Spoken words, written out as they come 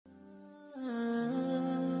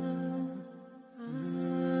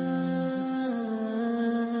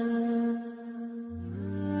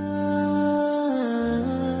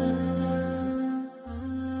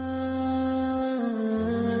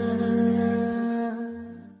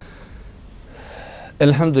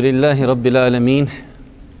Alhamdulillahi Rabbil Alamin.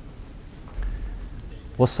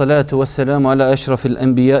 Wassalatu wassalamu ala ašrafil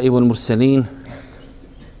anbiya'i wal mursalin.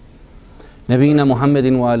 Nabina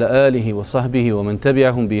Muhammedin wa ala alihi wa sahbihi wa man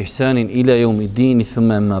tabi'ahum bi ihsanin ila yawmiddin,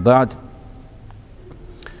 thumma amma ba'd.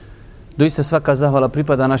 Doista svaka zahvala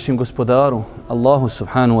pripada našim gospodaru, Allahu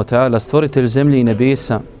subhanahu wa ta'ala, stvoritelju zemlje i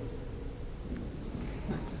nebesa.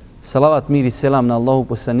 Salavat, mir i selam na Allahu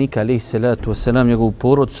poslanika, alejhi salatu wasalam, njegovu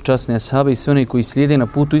porodcu, časne ashabe i sve one koji slijede na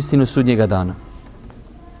putu istinu sudnjega dana.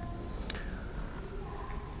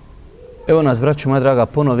 Evo nas, braćo moja draga,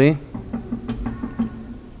 ponovi.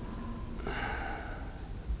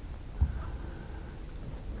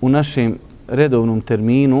 U našem redovnom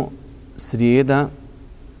terminu srijeda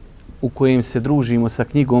u kojem se družimo sa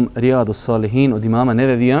knjigom Rijadu Salihin od imama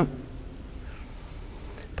Nevevija.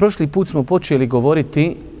 Prošli put smo počeli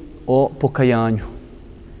govoriti o pokajanju.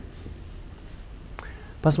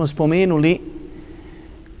 Pa smo spomenuli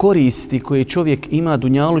koristi koje čovjek ima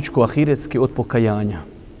dunjalučko-ahiretske od pokajanja.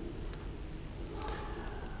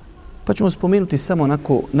 Pa ćemo spomenuti samo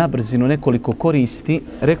onako nabrzino nekoliko koristi.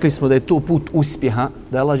 Rekli smo da je to put uspjeha,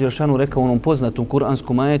 da je Allah dželešanu rekao u onom poznatom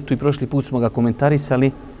kuranskom ajetu i prošli put smo ga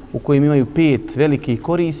komentarisali, u kojem imaju 5 velikih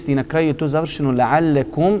koristi i na kraju je to završeno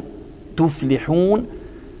la'allekum tuflihun,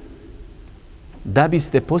 da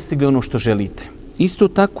biste postigli ono što želite. Isto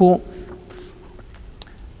tako,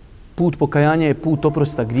 put pokajanja je put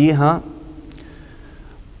oprosta grijeha,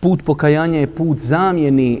 put pokajanja je put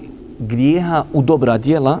zamjeni grijeha u dobra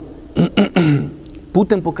djela.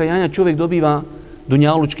 Putem pokajanja čovjek dobiva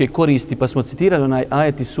dunjalučke koristi, pa smo citirali onaj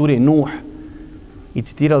ajet iz sure Nuh i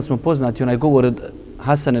citirali smo poznati onaj govor od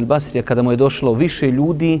Hasan el Basrija kada mu je došlo više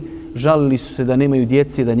ljudi, žalili su se da nemaju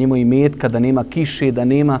djece, da nemaju imetka, da nema kiše, da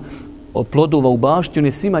nema plodova u bašti. On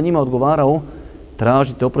je svima njima odgovarao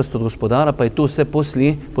tražite oprost od gospodara, pa je to sve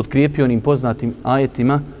poslije potkrijepio onim poznatim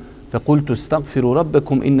ajetima فَقُلْتُ اسْتَغْفِرُوا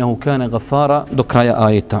رَبَّكُمْ إِنَّهُ كَانَ غَفَارًا do kraja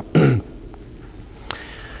ajeta.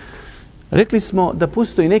 Rekli smo da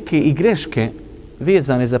postoji neke i greške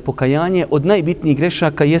vezane za pokajanje. Od najbitnijih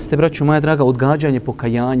grešaka jeste, braćo moja draga, odgađanje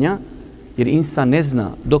pokajanja, jer insan ne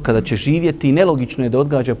zna dokada će živjeti i nelogično je da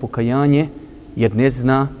odgađa pokajanje jer ne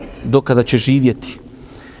zna dokada će živjeti.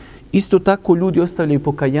 Isto tako ljudi ostavljaju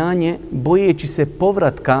pokajanje bojeći se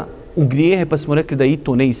povratka u grijehe, pa smo rekli da je i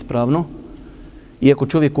to neispravno. Iako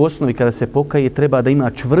čovjek u osnovi kada se pokaje treba da ima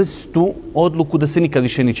čvrstu odluku da se nikad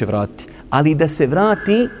više neće vratiti. Ali da se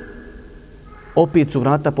vrati, opet su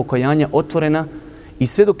vrata pokajanja otvorena i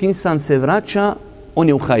sve dok insan se vraća, on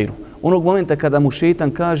je u hajru. Onog momenta kada mu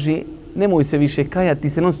šeitan kaže nemoj se više kajati, ti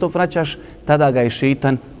se non stop vraćaš, tada ga je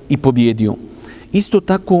šeitan i pobjedio. Isto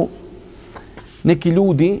tako, neki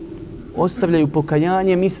ljudi ostavljaju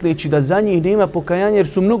pokajanje misleći da za njih nema pokajanja jer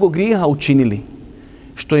su mnogo grijeha učinili,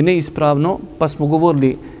 što je neispravno, pa smo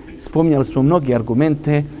govorili, spominjali smo mnogi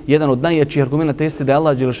argumente. Jedan od najjačih argumenta jeste da je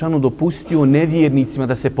Allah dželešanu dopustio nevjernicima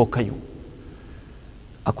da se pokaju.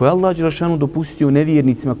 Ako je Allah dželešanu dopustio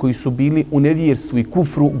nevjernicima koji su bili u nevjerstvu i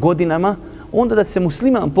kufru godinama, onda da se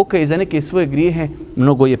musliman pokaje za neke svoje grijehe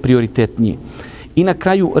mnogo je prioritetnije. I na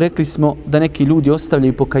kraju rekli smo da neki ljudi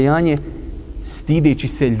ostavljaju pokajanje stideći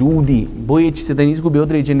se ljudi, bojeći se da ne izgube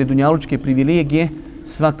određene dunjalučke privilegije.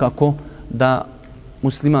 Svakako da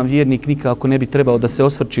musliman vjernik nikako ne bi trebao da se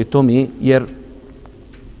osvrće tome, jer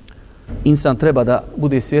insan treba da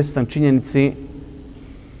bude svjestan činjenice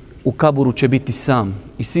u kaburu će biti sam.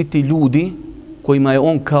 I svi ti ljudi kojima je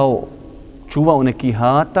on kao čuvao neki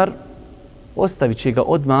hatar, ostavit će ga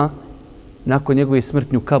odmah nakon njegove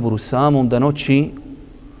smrtnje u kaburu samom da noći,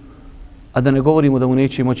 a da ne govorimo da mu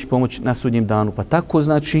neće moći pomoći na sudnjem danu. Pa tako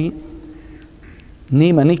znači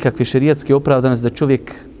nema nikakve šerijatske opravdanosti da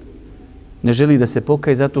čovjek ne želi da se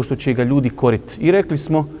pokaje zato što će ga ljudi koriti. I rekli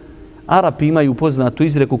smo, Arapi imaju poznatu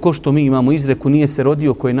izreku, ko što mi imamo izreku, nije se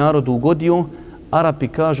rodio koji narodu ugodio. Arapi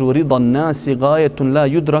kažu ridan nasi gajetun la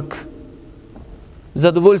yudrak.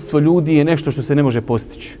 Zadovoljstvo ljudi je nešto što se ne može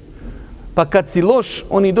postići. Pa kad si loš,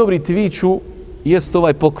 oni dobri ti viču, jest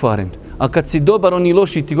ovaj pokvaren. A kad si dobar, oni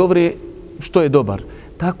loši ti govore što je dobar.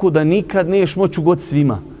 Tako da nikad neš moći ugoditi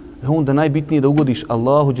svima. Onda najbitnije da ugodiš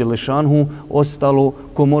Allahu dželešanhu, ostalo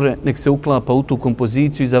ko može nek se uklapa u tu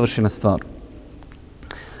kompoziciju i završena stvar.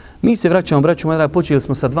 Mi se vraćamo, braćo moja draga, počeli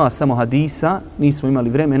smo sa 2 samo hadisa, nismo imali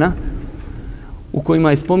vremena, u kojima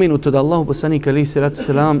je spomenuto da Allahu poslanik alejhi salatu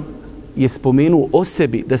selam je spomenuo o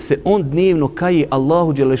sebi da se on dnevno kaje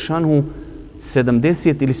Allahu dželešanhu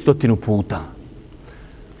 70 ili 100 puta.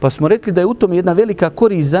 Pa smo rekli da je u tom jedna velika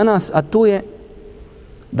korist za nas, a to je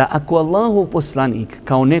da ako Allahov poslanik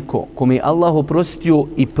kao neko kome je Allah oprostio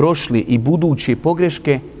i prošli i buduće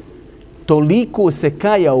pogreške, toliko se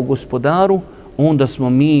kajao gospodaru, onda smo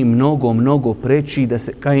mi mnogo preći da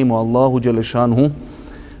se kajemo Allahu dželešanuhu.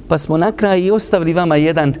 Pa smo na kraju i ostavili vama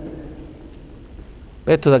jedan,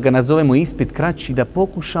 eto da ga nazovemo ispit kraći, da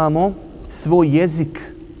pokušamo svoj jezik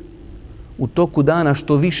u toku dana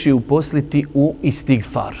što više uposliti u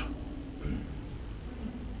istigfar.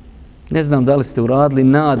 Ne znam da li ste uradili,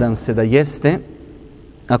 nadam se da jeste.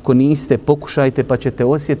 Ako niste, pokušajte pa ćete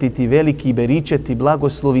osjetiti veliki beričeti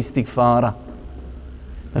blagoslov istigfara.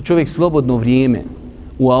 Da čovjek slobodno vrijeme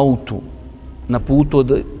u autu, na putu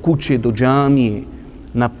od kuće do džamije,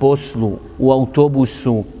 na poslu, u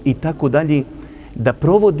autobusu i tako dalje, da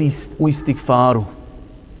provodi u istigfaru.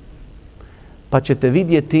 Pa ćete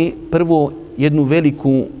vidjeti prvo jednu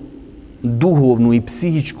veliku duhovnu i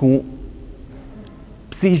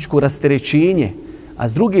psihičko rasterećenje, a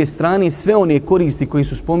s druge strane sve one koristi koji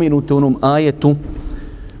su spomenute u onom ajetu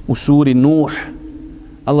u suri Nuh.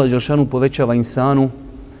 Allah dželešanu povećava insanu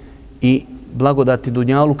i blagodati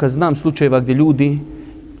dunjaluka. Znam slučajeva gdje ljudi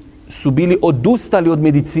su bili odustali od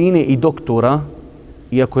medicine i doktora,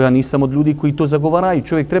 iako ja nisam od ljudi koji to zagovaraju.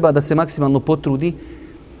 Čovjek treba da se maksimalno potrudi,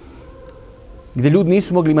 gdje ljudi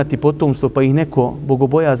nisu mogli imati potomstvo, pa ih neko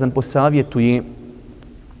bogobojazan posavjetuje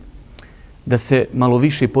da se malo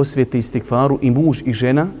više posvijete istigfaru i muž i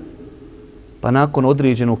žena, pa nakon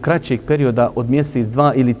određenog kraćeg perioda od mjesec,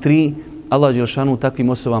 2 ili 3, Allah dželešanu takvim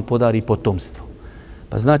osobama podari potomstvo.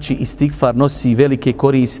 Pa znači istigfar nosi velike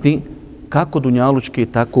koristi, kako dunjalučke,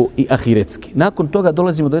 tako i ahiretske. Nakon toga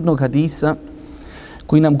dolazimo do jednog hadisa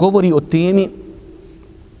koji nam govori o temi,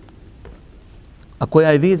 a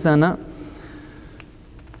koja je vezana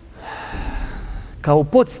kao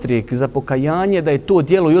podstrijek za pokajanje, da je to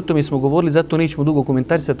djelo, i o tome smo govorili, zato nećemo dugo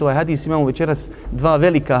komentarisati ovaj hadis. Imamo večeras 2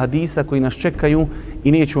 velika hadisa koji nas čekaju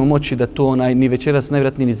i nećemo moći da to ni večeras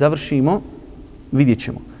najvjerojatnije ni završimo. Vidjet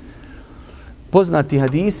ćemo. Poznati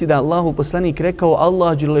hadisi da Allahu poslanik rekao: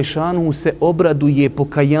 Allah dželešanu se obraduje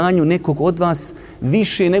pokajanju nekog od vas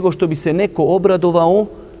više nego što bi se neko obradovao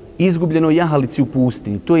izgubljenoj jahalici u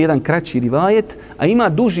pustinji. To je jedan kraći rivajet, a ima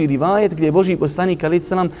duži rivajet gdje je Božji poslanik alejhi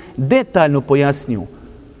selam detaljno pojasnio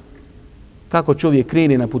kako čovjek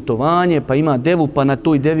krene na putovanje, pa ima devu, pa na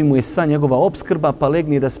toj devi mu je sva njegova opskrba, pa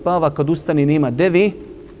legne da spava, kad ustane nema deve,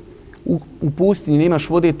 u pustinji nemaš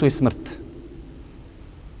vode, to je smrt.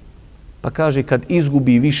 Pa kaže, kad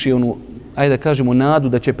izgubi više onu, ajde da kažemo, nadu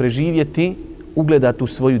da će preživjeti, ugleda tu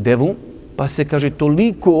svoju devu, pa se, kaže,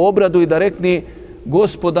 toliko obraduje da rekne: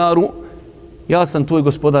 Gospodaru, ja sam tvoj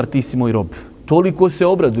gospodar, ti si moj rob. Toliko se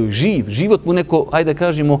obraduje, život mu neko, ajde da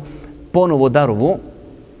kažemo, ponovo darovo.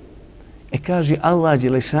 Kaže, Allah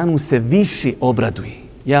dželešanu se više obraduje.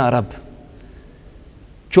 Ja, rab.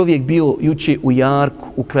 Čovjek bio juče u jarku,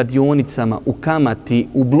 u kladionicama, u kamati,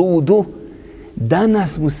 u bludu,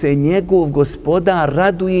 danas mu se njegov gospodar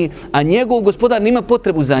raduje, a njegov gospodar nima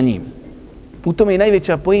potrebu za njim. U tome je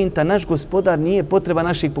najveća poenta, naš gospodar nije potreba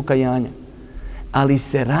našeg pokajanja, ali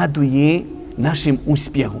se raduje našem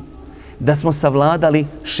uspjehu, da smo savladali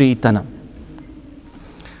šejtana.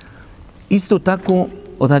 Isto tako,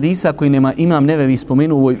 od hadisa koji nema Imam Nevevi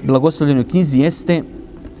spomenuo u ovoj blagoslovljenoj knjizi jeste,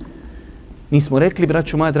 nismo rekli,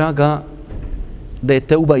 braćo moja draga, da je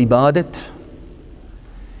teuba ibadet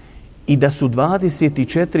i da su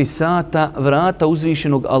 24 sata vrata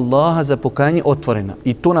uzvišenog Allaha za pokajanje otvorena.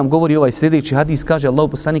 I to nam govori ovaj sljedeći hadis, kaže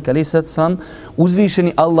Allahu poslanik alejhi selam: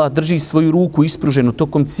 uzvišeni Allah drži svoju ruku ispruženu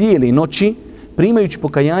tokom cijele noći, primajući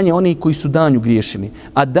pokajanje onih koji su danju griješili,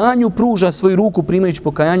 a danju pruža svoju ruku primajući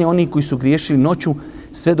pokajanje onih koji su griješili noću,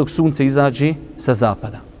 sve dok sunce izađe sa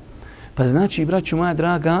zapada. Pa znači, braćo moja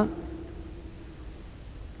draga,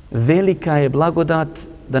 velika je blagodat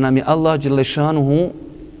da nam je Allah dželešanuhu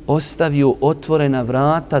ostavio otvorena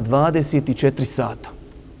vrata 24 sata.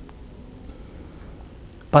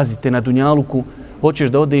 Pazite, na dunjaluku hoćeš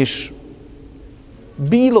da odeš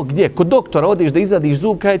bilo gdje, kod doktora odeš da izvadiš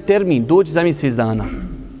zub, kaj je termin, dođi za mjesec dana.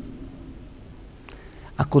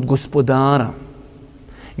 A kod gospodara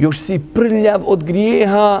još si prljav od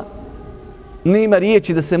grijeha, nema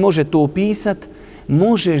riječi da se može to opisat,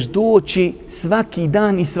 možeš doći svaki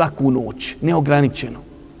dan i svaku noć, neograničeno.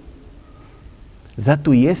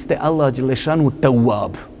 Zato jeste Allah dželešanu tawwab,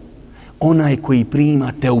 onaj koji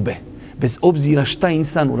prima teube, bez obzira šta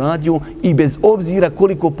insan uradio i bez obzira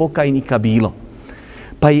koliko pokajnika bilo.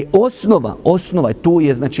 Pa je osnova, to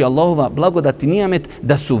je znači Allahova blagodat i nijamet,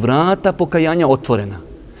 da su vrata pokajanja otvorena.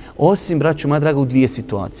 Osim, braćo moja draga, u 2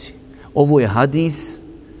 situacije. Ovo je hadis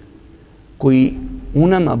koji u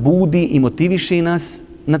nama budi i motiviše nas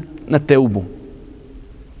na teubu.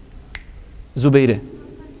 Zubeire.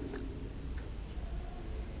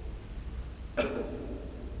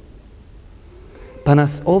 Pa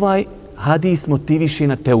nas ovaj hadis motiviše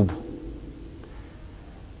na teubu.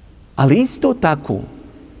 Ali isto tako,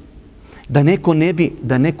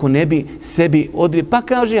 da neko ne bi sebi odrio, pa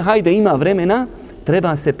kaže, hajde, ima vremena,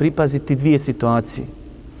 treba se pripaziti dvije situacije.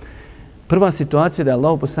 Prva situacija da je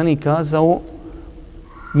Allah poslanik kazao,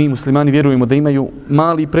 mi muslimani vjerujemo da imaju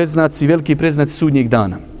mali predznaci i veliki predznaci sudnjeg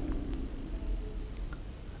dana.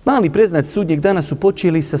 Mali predznaci sudnjeg dana su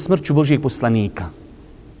počeli sa smrću Božijeg poslanika.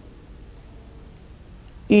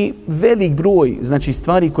 I velik broj, znači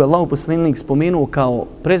stvari koje Allah poslanik spomenuo kao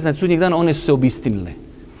predznaci sudnjeg dana, one su se obistinile.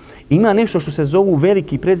 Ima nešto što se zovu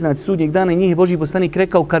veliki predznaci sudnjeg dana i njih je Božji poslanik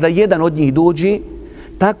rekao kada jedan od njih dođe,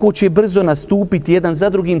 tako će brzo nastupiti jedan za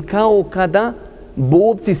drugim kao kada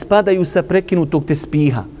bobci spadaju sa prekinutog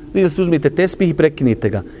tespiha. Vidjeli ste, uzmete tespih i prekinete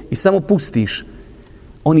ga i samo pustiš.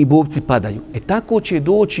 Oni bobci padaju. Tako će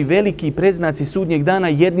doći veliki predznaci sudnjeg dana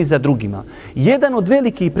jedni za drugima. Jedan od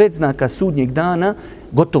velikih predznaka sudnjeg dana,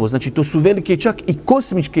 gotovo, znači to su velike čak i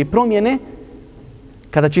kosmičke promjene,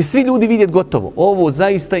 kada će svi ljudi vidjeti gotovo. Ovo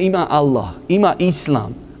zaista ima Allah, ima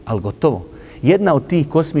Islam, ali gotovo. Jedna od tih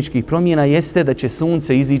kosmičkih promjena jeste da će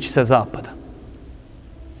sunce izići sa zapada.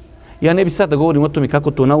 Ja ne bi sad da govorim o tome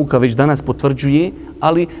kako to nauka već danas potvrđuje,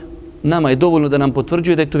 ali nama je dovoljno da nam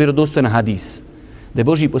potvrđuje da je to vjerodostojan hadis. Da je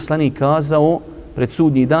Božji poslanik kazao, pred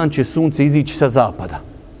sudnji dan će sunce izići sa zapada.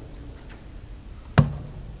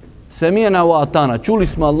 Semijena wa atana, čuli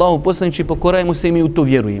smo Allahu poslanici, pokorajmo se i mi u to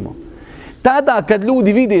vjerujemo. Tada kad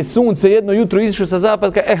ljudi vide sunce jedno jutro izišlo sa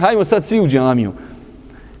zapada, hajmo sad svi u džamiju.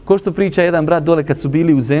 Ko što priča jedan brat dole kad su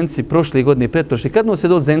bili u Zenci prošle godine, pretprošle, kad mu se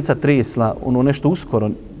do Zenca tresla, ono nešto uskoro,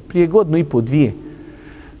 prije godinu i po, dvije,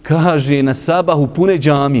 kaže na sabahu pune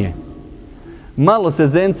džamije. Malo se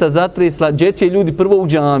Zenca zatresla, gdje će ljudi prvo u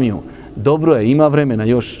džamiju. Dobro je, ima vremena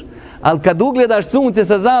još. Ali kad ugledaš sunce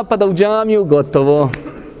sa zapada u džamiju, gotovo.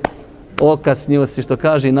 Okasnio si, što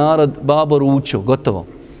kaže narod, babo ručo, gotovo.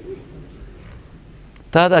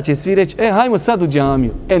 Tada će svi reći, hajmo sad u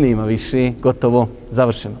džamiju. Nema više, gotovo,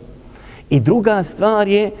 završeno. I druga stvar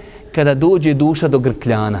je kada dođe duša do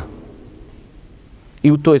grkljana.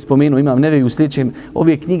 I u to je spomenuo Imam Nevevi u sljedećem.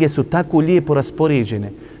 Ove knjige su tako lijepo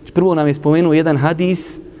raspoređene. Prvo nam je spomenuo jedan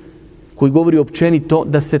hadis koji govori općenito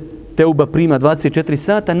da se teuba prima 24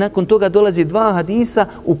 sata. Nakon toga dolazi dva hadisa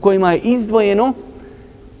u kojima je izdvojeno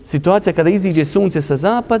situacija kada iziđe sunce sa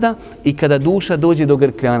zapada i kada duša dođe do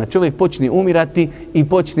grkljana. Čovjek počne umirati i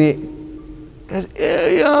počne, kaže,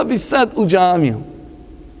 ja bi sad u džamiju.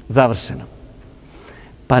 Završeno.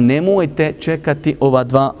 Pa nemojte čekati ova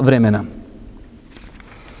dva vremena.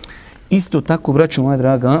 Isto tako, braćo moja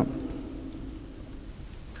draga,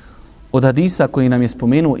 od hadisa koji nam je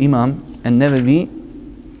spomenuo Imam Nevevi,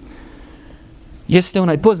 jeste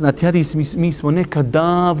onaj poznati hadis, mi smo nekad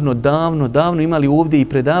davno imali ovdje i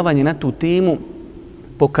predavanje na tu temu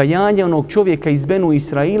pokajanja onog čovjeka iz Benu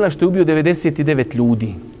Israila što je ubio 99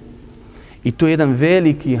 ljudi. I to je jedan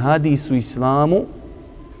veliki hadis u islamu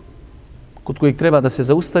kod kojeg treba da se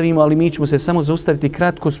zaustavimo, ali mi ćemo se samo zaustaviti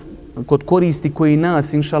kratko kod koristi koji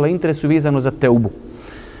nas, inšala, interesu vezano za teubu.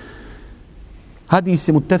 Hadis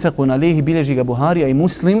je muttefaqun alejhi, bilježi ga Buharija i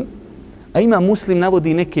Muslim, a Imam Muslim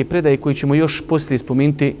navodi neke predaje koje ćemo još poslije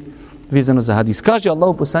spomenuti vezano za hadis. Kaže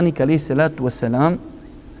Allahu poslanik alejhi salatu vesselam,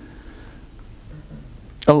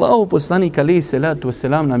 Allahu poslanik alejhi salatu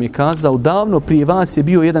vesselam nam je kazao, davno prije vas je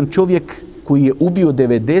bio jedan čovjek koji je ubio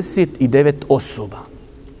 99 osoba.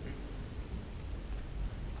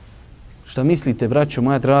 Šta mislite, braćo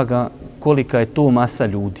moja draga, kolika je to masa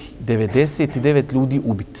ljudi? 99 ljudi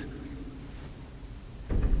ubit.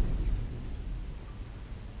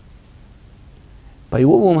 Pa je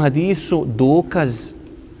u ovom hadisu dokaz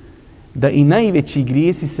da i najveći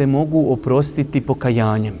grijesi se mogu oprostiti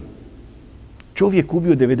pokajanjem. Čovjek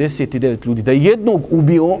ubio 99 ljudi. Da je jednog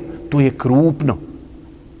ubio, to je krupno.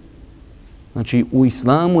 Znači, u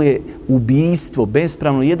islamu je ubijstvo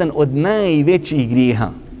bespravno jedan od najvećih grijeha.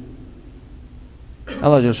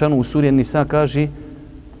 Allah dželešanu u suri An-Nisa kaže: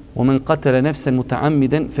 وَمَنْ قَتَلَ نَفْسًا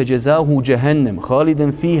مُتَعَمِّدًا فَجَزَاهُ جَهَنَّمَ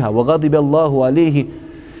خَالِدًا فِيهَا وَغَضِبَ اللَّهُ عَلَيْهِ.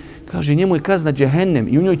 Kaže, njemu je kazna džehennem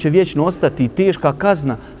i u njoj će vječno ostati teška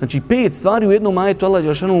kazna. Znači, 5 stvari u jednom ajetu Allah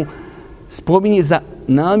dželešanu spominje za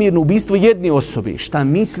namjerno ubistvo jedne osobe. Šta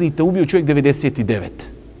mislite, ubio čovjek 99?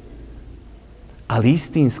 Ali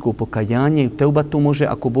istinsko pokajanje i teuba to može,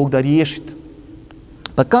 ako Bog da, riješiti.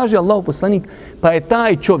 Pa kaže Allahu poslanik, pa je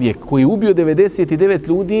taj čovjek koji je ubio 99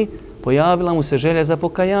 ljudi, pojavila mu se želja za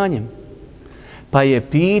pokajanjem. Pa je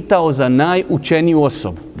pitao za najučeniju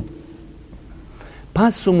osobu.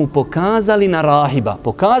 Pa su mu pokazali na rahiba,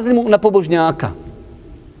 pokazali mu na pobožnjaka.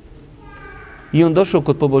 I on došao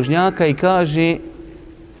kod pobožnjaka i kaže,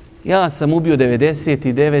 ja sam ubio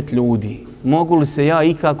 99 ljudi, mogu li se ja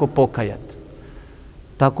ikako pokajati?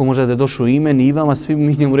 Tako možda da je došao i meni i vama, svi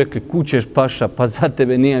mi njemu rekli, kućeš paša, pa za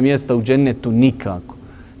tebe nema mjesta u džennetu nikako.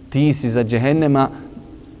 Ti si za džehennema.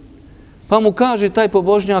 Pa mu kaže taj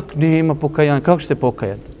pobožnjak, nema pokajanja. Kako će se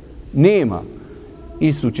pokajati? Nema.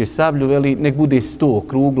 Isuće sablju, veli, nek bude 100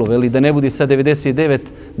 okruglo, veli, da ne bude sa 99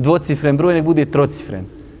 dvocifren broj, nek bude trocifren.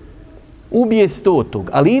 Ubije 100 tog,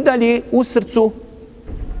 ali i dalje u srcu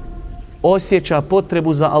osjeća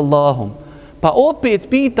potrebu za Allahom. Pa opet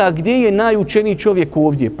pita gdje je najučeniji čovjek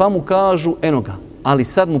ovdje. Pa mu kažu, eno ga, ali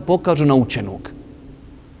sad mu pokažu naučenog.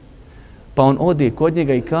 Pa on ode kod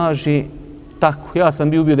njega i kaže, tako, ja sam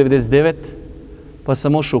bio ubio 99, pa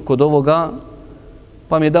sam ošao kod ovoga,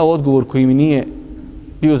 pa mi je dao odgovor koji mi nije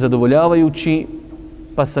bio zadovoljavajući,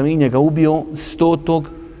 pa sam i njega ubio 100.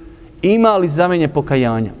 Ima li za mene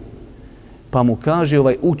pokajanja? Pa mu kaže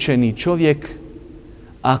ovaj učeni čovjek,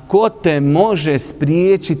 a ko te može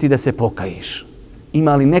spriječiti da se pokaješ?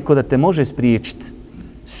 Ima li neko da te može spriječiti?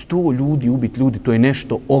 100 ljudi, ubiti ljudi, to je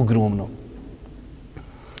nešto ogromno.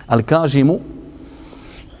 Ali kaže mu,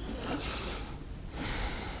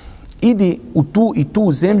 idi u tu i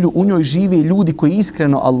tu zemlju, u njoj žive ljudi koji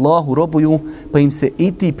iskreno Allahu robuju, pa im se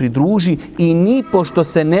i ti pridruži i nipošto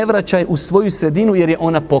se ne vraćaj u svoju sredinu jer je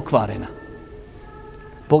ona pokvarena.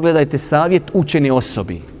 Pogledajte savjet učene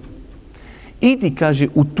osobi. Idi, kaže,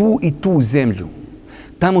 u tu i tu zemlju.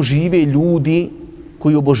 Tamo žive ljudi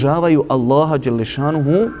koji obožavaju Allaha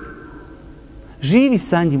dželešanuhu. Živi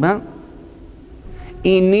sa njima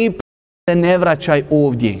i ni se ne vraćaj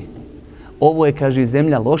ovdje. Ovo je, kaže,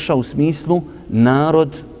 zemlja loša u smislu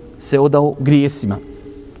narod se odao grijesima.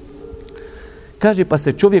 Kaže, pa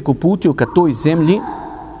se čovjek uputio ka toj zemlji,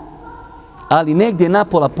 ali negdje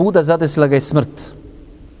napola puta zadesila ga je smrt.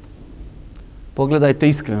 Pogledajte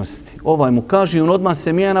iskrenosti. Ovaj mu kaže, on odmah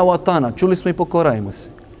se mijena u atana. Čuli smo i pokorajmo se.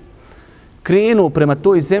 Krenuo prema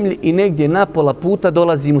toj zemlji i negdje napola puta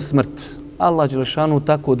dolazi mu smrt. Allah dželešanu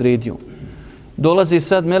tako odredio. Dolaze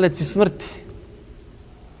sad meleci smrti.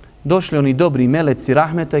 Došli oni dobri meleci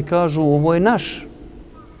rahmeta i kažu, ovo je naš.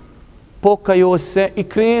 Pokajao se i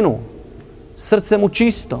krenuo. Srce mu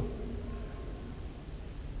čisto.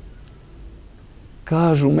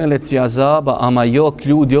 Kažu meleci azaba, ama jok,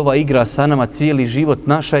 ljudi, ova igra sa nama cijeli život,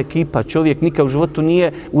 naša ekipa, čovjek nikad u životu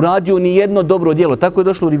nije uradio ni jedno dobro djelo. Tako je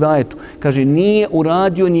došlo u rivajetu. Kaže, nije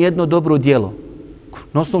uradio ni jedno dobro djelo.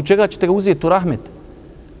 Na osnovu čega ćete ga uzeti u rahmet?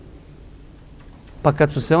 Pa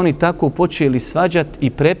kad su se oni tako počeli svađati i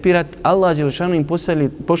prepirati, Allah dželešanu im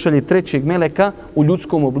pošalje trećeg meleka u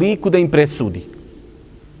ljudskom obliku da im presudi.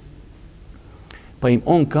 Pa im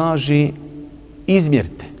on kaže,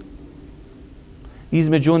 izmjerite.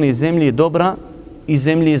 Između one zemlje dobra i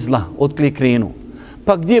zemlje zla, otkrije krenu.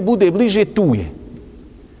 Pa gdje bude bliže, tu je.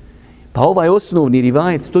 Pa ovaj osnovni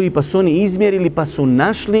rivajet stoji, pa su oni izmjerili, pa su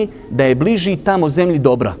našli da je bliži tamo zemlji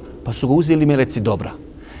dobra. Pa su ga uzeli meleci dobra.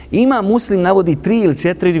 Ima Muslim navodi 3 ili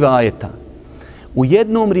 4 rivajeta. U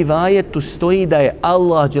jednom rivajetu stoji da je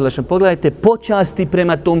Allah dželešan, pogledajte, počasti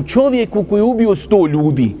prema tom čovjeku koji je ubio 100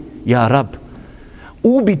 ljudi. Ja rab.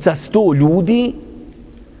 Ubica 100 ljudi,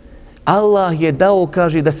 Allah je dao,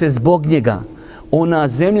 kaže, da se zbog njega ona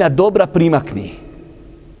zemlja dobra primakni,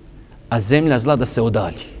 a zemlja zla da se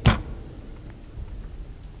odalji.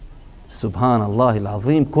 Subhanallah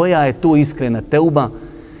azim, koja je to iskrena teuba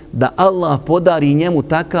da Allah podari njemu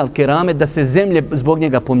takav keramet da se zemlje zbog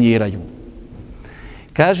njega pomjeraju.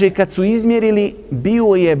 Kaže, kad su izmjerili, bio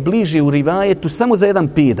je bliže u rivajetu samo za jedan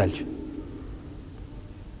pedalj.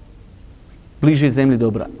 Bliže zemlji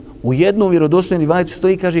dobra. U jednom vjerodostojnom rivajetu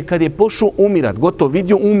stoji, kaže, kad je pošao umirat, gotovo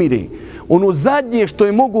vidio umire, ono zadnje što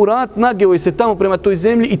je mogu uraditi, nageo je se tamo prema toj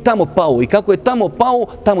zemlji i tamo pao. I kako je tamo pao,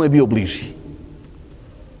 tamo je bio bliži.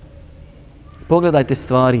 Pogledajte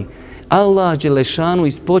stvari. Allah dželešanu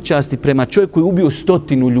iz počasti prema čovjeku koji je ubio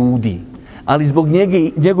 100 ljudi, ali zbog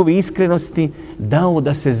njegove iskrenosti dao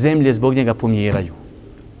da se zemlje zbog njega pomjeraju.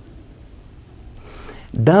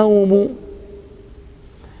 Dao mu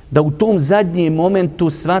da u tom zadnjem momentu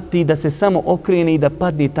shvati da se samo okrene i da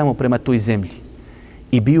padne tamo prema toj zemlji.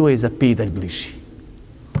 I bio je za pedalj bliži.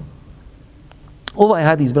 Ovaj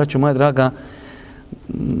hadis, braćo moja draga,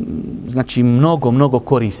 znači mnogo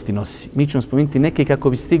koristi nosi. Mi ćemo spomenuti neke kako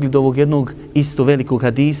bi stigli do ovog jednog isto velikog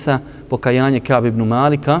hadisa, pokajanje Ka'b ibn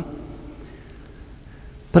Malika.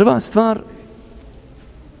 Prva stvar,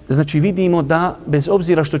 znači vidimo da bez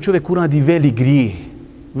obzira što čovjek uradi velik grijeh,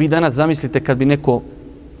 vi danas zamislite kad bi neko,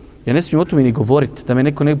 ja ne smijem o tome ni govoriti, da me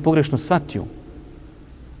neko ne bi pogrešno shvatio,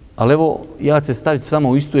 ali evo ja ću se staviti s vama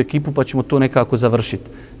u istu ekipu pa ćemo to nekako završiti.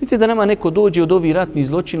 Vidite da nama neko dođe od ovih ratnih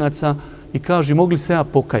zločinaca i kaže, mogli se ja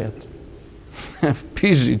pokajati?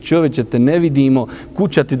 Piži, čovječe, te ne vidimo,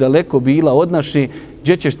 kuća ti daleko bila od naše,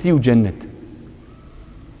 gdje ćeš ti u džennet?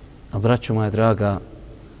 A braćo moja draga,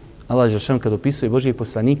 Allah dželešanu kad opisuje Božijeg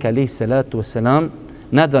poslanika, alejhi salatu vesselam,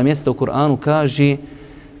 na 2 mjesta u Kur'anu kaže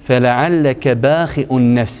فَلَعَلَّكَ بَاخِئُ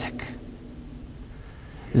نَفْسَكَ.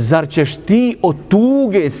 Zar ćeš ti od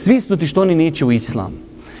tuge svisnuti što oni neće u islam?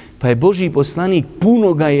 Pa je Božji poslanik,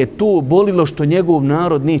 puno ga je to bolilo što njegov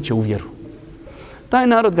narod neće u vjeru. Taj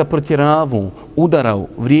narod ga protjeravao, udarao,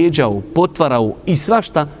 vrijeđao, potvarao i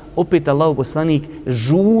svašta, opet Allahov poslanik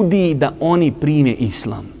žudi da oni prime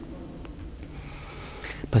islam.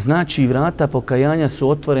 Pa znači vrata pokajanja su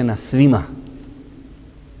otvorena svima.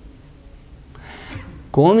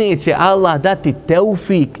 Kome će Allah dati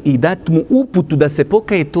teufik i dati mu uputu da se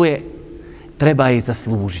pokaje, treba je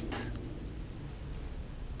zaslužiti.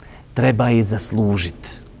 Treba je zaslužiti.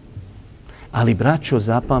 Ali braćo,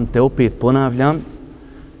 zapamte, opet ponavljam,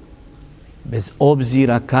 bez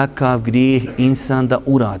obzira kakav grijeh insan da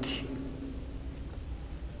uradi,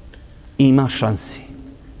 ima šansi.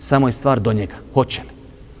 Samo je stvar do njega. Hoće li?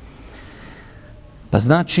 Pa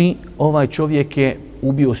znači, ovaj čovjek je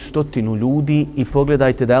ubio 100 ljudi i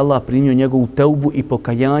pogledajte da je Allah primio njegovu teubu i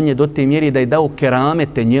pokajanje do te mjere da je dao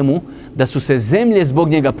keramete njemu, da su se zemlje zbog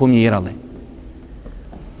njega pomjerale.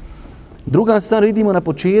 Druga stvar, vidimo na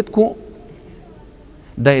početku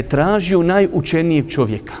da je tražio najučenijeg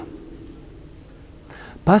čovjeka.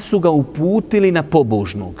 Pa su ga uputili na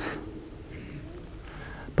pobožnog.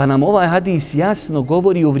 Pa nam ovaj hadis jasno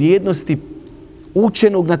govori o vrijednosti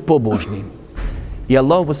učenog nad pobožnim. I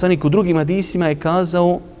Allahov poslanik u drugim hadisima je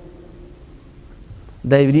kazao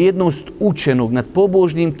da je vrijednost učenog nad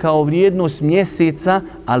pobožnim kao vrijednost mjeseca,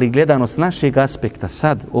 ali gledano s našeg aspekta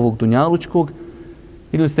sad, ovog dunjalučkog,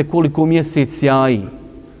 vidjeli ste koliko mjesec jaji.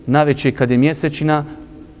 Navečer kad je mjesečina,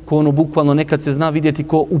 ko ono bukvalno nekad se zna vidjeti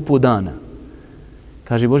ko u po dana.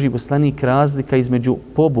 Kaže Božji poslanik, razlika između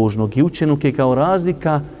pobožnog i učenog je kao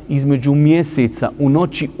razlika između mjeseca u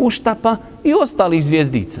noći uštapa i ostalih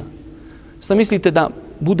zvijezdica. Šta mislite da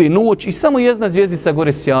bude noć i samo jedna zvijezdica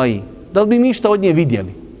gore sjaji? Da li bi ništa od nje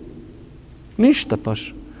vidjeli? Ništa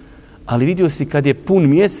paš. Ali vidio si kad je pun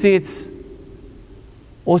mjesec,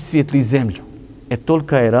 osvijetli zemlju.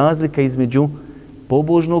 Tolika je razlika između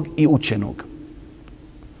pobožnog i učenog.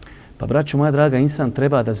 Pa braćo moja draga, insan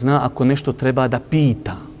treba da zna ako nešto treba da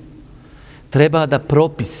pita. Treba da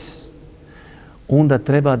propis. Onda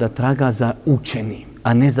treba da traga za učenim,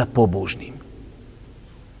 a ne za pobožnim.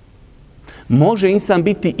 Može insan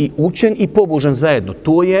biti i učen i pobožan zajedno.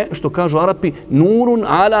 To je, što kažu Arapi, nurun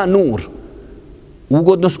ala nur.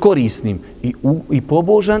 Ugodno s korisnim. I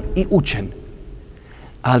pobožan i učen.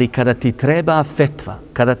 Ali kada ti treba fetva,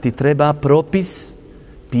 kada ti treba propis,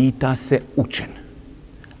 pita se učen,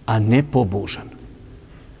 a ne pobožan.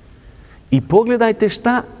 I pogledajte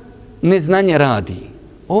šta neznanje radi.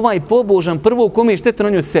 Ovaj pobožan prvo kome je šteta na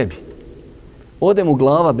njoj sebi. Ode mu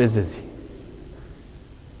glava bez vezi.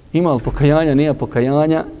 Ima li pokajanja, nije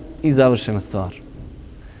pokajanja i završena stvar.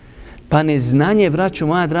 Pa neznanje, braćo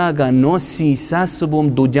moja draga, nosi sa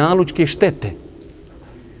sobom dunjalučke štete.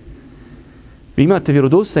 Vi imate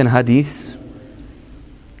vjerodostojan hadis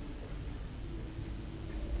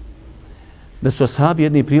da su ashabi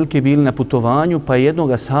jedne prilike bili na putovanju, pa je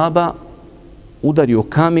jednog ashaba udario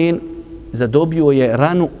kamen, zadobio je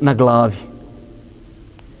ranu na glavi.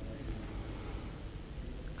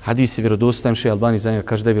 Hadis je vjerodostojan, Šejh Albani za njega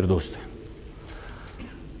kaže da je vjerodostojan.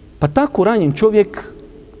 Pa tako ranjen čovjek,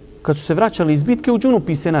 kad su se vraćali iz bitke, u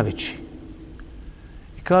džunupi se naveći.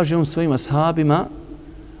 I kaže on svojim ashabima,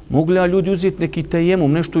 mogu li ja ljudi uzeti neki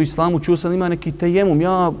tejemum, nešto u islamu, čuo sam ima neki tejemum,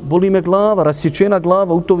 boli me glava, rasječena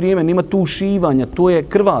glava, u to vrijeme nema tu ušivanja, to je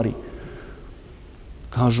krvari.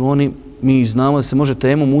 Kažu oni, mi znamo da se može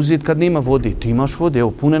tejemum uzeti kad nema vode. Ti imaš vode,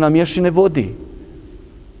 evo, pune nam mješine vode.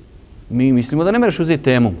 Mi mislimo da ne mereš uzeti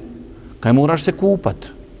tejemum. Kaj moraš se kupat.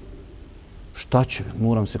 Šta će?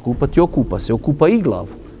 Moram se kupati i okupa i glavu.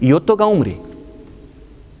 I od toga umri.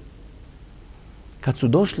 Kad su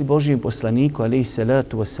došli Božijem poslaniku, alejhi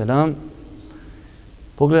salatu vesselam,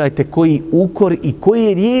 pogledajte koji ukor i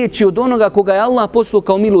koje riječi od onoga koga je Allah poslao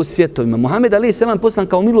kao milost svjetovima. Muhammed alejhi selam poslan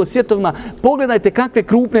kao milost svjetovima. Pogledajte kakve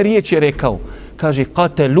krupne riječi je rekao. Kaže,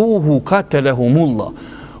 kateluhu katelehumullah.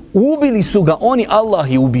 Ubili su ga oni,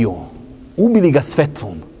 Allah je ubio. Ubili ga s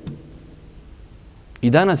fetvom. I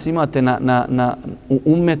danas imate u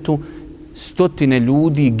ummetu 100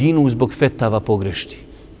 ljudi ginu zbog fetava pogrešti.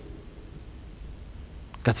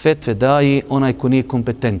 Kad fetve daje onaj ko nije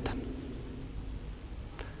kompetentan.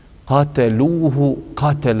 Kateluhu,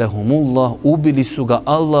 katelehumullah, ubili su ga,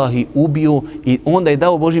 Allah i ubio, i onda je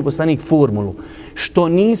dao Božji poslanik formulu. Što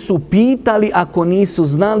nisu pitali, ako nisu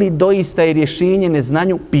znali, doista je rješenje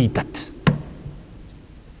neznanju pitat.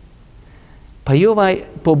 Pa i ovaj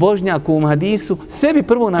pobožnjak u hadisu sebi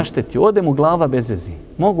prvo naštetio, ode mu glava bez veze.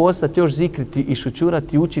 Mogu ostati još zikriti i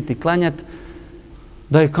šućurati, učiti, klanjati.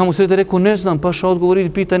 Da je kamo sreda rekao, ne znam, paša odgovor, idi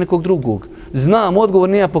pitaj nekog drugog. Znam, odgovor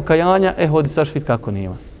nema pokajanja, hodi saš vid kako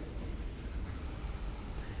nema.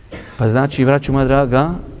 Pa znači, braćo moja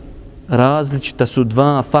draga, različita su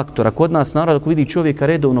dva faktora. Kod nas narod, ako vidi čovjeka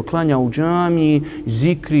redovno klanja u džamiji,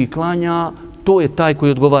 zikri, klanja, to je taj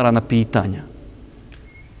koji odgovara na pitanja.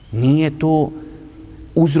 Nije to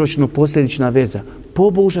uzročno-posljedična veza.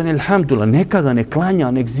 Pobožan, elhamdulillah, neka ga ne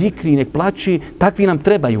klanja, nek zikri, nek plači, takvi nam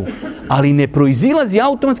trebaju. Ali ne proizilazi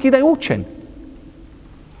automatski da je učen.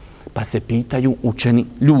 Pa se pitaju učeni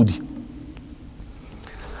ljudi.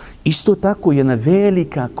 Isto tako jedna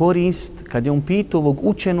velika korist, kad je on pitao ovog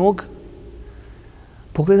učenog,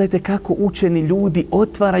 pogledajte kako učeni ljudi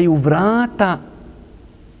otvaraju vrata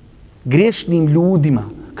griješnim ljudima.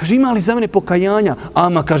 Kaže, ima li za mene pokajanja?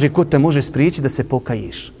 Ama, kaže, ko te može spriječiti da se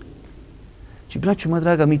pokaješ? Znači, braćo moja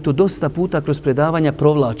draga, mi to dosta puta kroz predavanja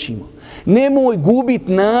provlačimo. Nemoj gubit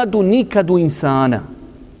nadu nikad u insana.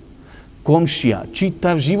 Komšija,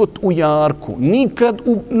 čitav život u jarku, nikad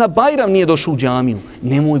na Bajram nije došao u džamiju.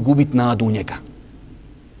 Nemoj gubit nadu u njega.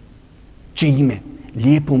 Čime?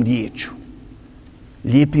 Lijepom riječu,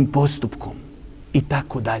 lijepim postupkom i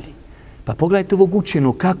tako dalje. Pa pogledajte ovog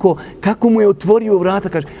učenog, kako mu je otvorio vrata,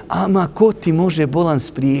 kaže, ama ko ti može bolan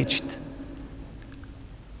spriječiti?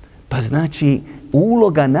 Pa znači,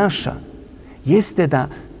 uloga naša jeste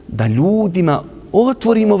da ljudima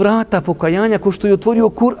otvorimo vrata pokajanja ko što je otvorio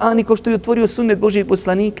Kur'an i ko što je otvorio sunnet Božijeg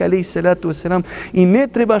poslanika, alejhi salatu vesselam, i ne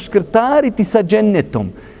treba škrtariti sa džennetom.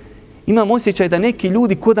 Imam osjećaj da neki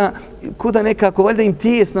ljudi ko da nekako, valjda im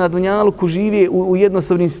tijesno na dunjaluku žive u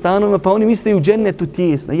jednosobnim stanovima, pa oni misle i u džennetu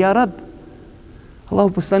tijesno. Ja rab,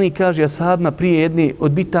 Allah poslanik kaže ashabima prije jedni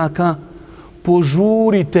od bitaka,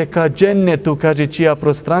 požurite ka džennetu, kaže, čija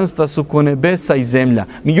prostranstva su ko nebesa i zemlja.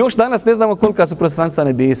 Mi još danas ne znamo kolika su prostranstva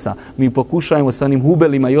nebesa. Mi pokušajemo sa onim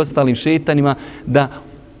hubelima i ostalim šetanima da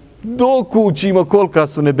dokučimo kolika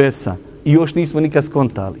su nebesa. I još nismo nikad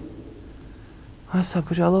skontali. A sad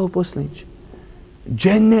kaže, Allahu poslaniče,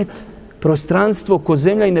 džennet, prostranstvo ko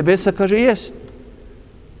zemlja i nebesa, kaže, jest.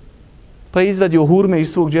 Pa je izvadio hurme iz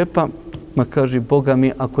svog džepa, ma kaže, Boga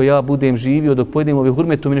mi, ako ja budem živio dok pojedem ove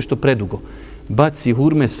hurme, to mi nešto predugo. Baci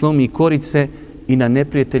hurme, slomi korice i na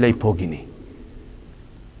neprijatelja i pogini.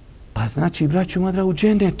 Pa znači, braću moja draga, u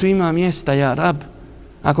džennetu ima mjesta, ja rab.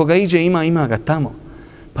 Ako ga iđe, ima ga tamo.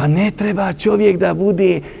 Pa ne treba čovjek da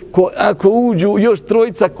bude, ako uđu još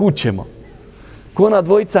trojica kućemo. Ko ona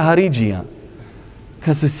dvojica Haridžija.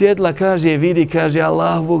 Kad su sjedla, kaže, vidi, kaže,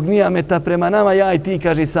 Allahovog nijameta prema nama, ja i ti,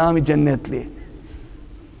 kaže, sami džennetlije.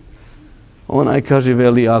 Onaj kaže,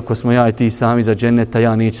 veli, ako smo ja i ti sami za dženneta,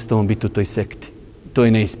 ja neću s tobom biti u toj sekti. To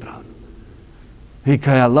je neispravno. I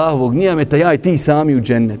kaže, Allahovog nijameta, ja i ti sami u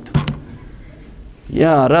džennetu.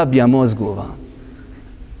 Ja, rabija mozgova.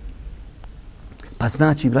 Pa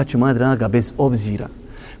znači, braćo moja draga, bez obzira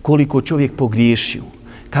koliko čovjek pogriješio,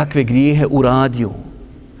 kakve grijehe uradio,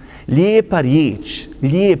 lijepa riječ,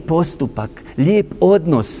 lijep postupak, lijep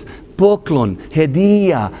odnos, poklon,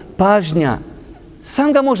 hedija, pažnja,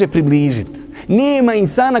 sam ga može približiti. Nema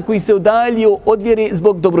insana koji se udaljio od vjere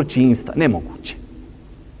zbog dobročinstva. Nemoguće.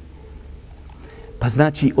 Pa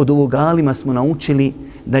znači, od ovog alima smo naučili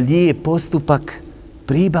da lijep postupak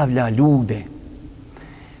pribavlja ljude.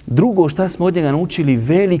 Drugo šta smo od njega naučili,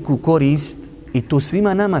 veliku korist, i to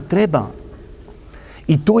svima nama treba.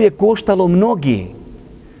 I to je koštalo mnogi.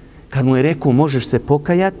 Kad mu je rekao, možeš se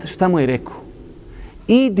pokajati, šta mu je rekao?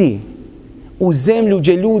 Idi u zemlju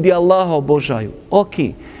gdje ljudi Allaha obožaju. Ok,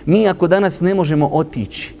 mi ako danas ne možemo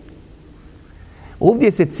otići.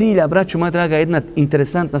 Ovdje se cilja, braću moja draga, jedna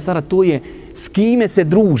interesantna stvar, to je s kime se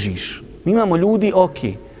družiš. Mi imamo ljudi, ok,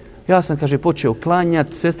 ja sam, kaže, počeo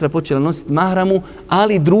klanjati, sestra počela nositi mahramu,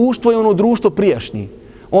 ali društvo je ono društvo prijašnje.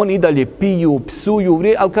 Oni i dalje piju, psuju,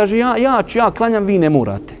 ali kaže, ja klanjam, vi ne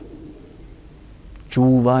morate.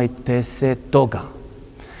 Čuvajte se toga.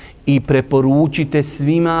 I preporučite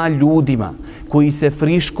svima ljudima koji se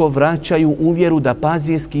friško vraćaju u vjeru da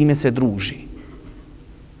pazi s kime se druži.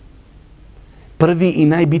 Prvi i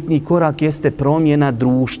najbitniji korak jeste promjena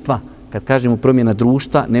društva. Kad kažemo promjena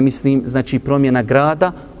društva, ne mislim znači promjena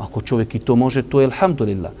grada, ako čovjek i to može, to je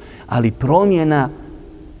alhamdulillah. Ali promjena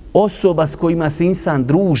osoba s kojima se insan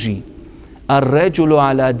druži. Ar-ređulu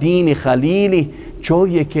ala dini halili,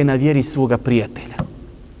 čovjek je na vjeri svoga prijatelja.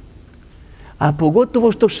 A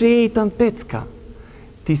pogotovo što šeitan pecka.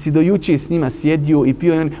 Ti si do juče s njima sjedio i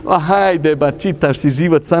pio i oni, a hajde ba, čitaš si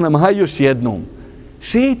život sa nama, haj još jednom.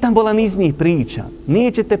 Šeitan bolan iz njih priča,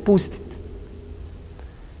 neće te pustiti.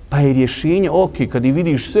 Pa je rješenje, ok, kad i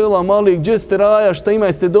vidiš sela mali, gdje ste raja, šta ima,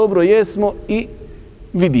 jeste dobro, jesmo i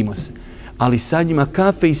vidimo se. Ali sa njima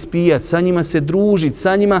kafe ispijat, sa njima se družit,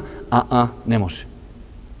 sa njima, ne može.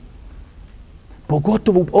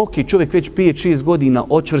 Pogotovo, ok, čovjek već 5-6 godina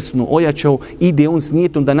očvrsnu, ojačao, ide on s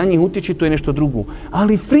nijetom da na njih utječi, to je nešto drugo.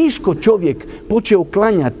 Ali friško čovjek počeo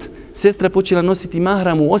klanjat, sestra počela nositi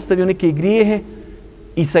mahramu, ostavio neke grijehe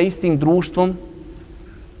i sa istim društvom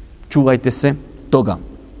čuvajte se toga.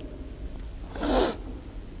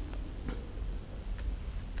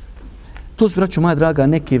 To su, braćo moja draga,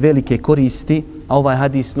 neke velike koristi, a ovaj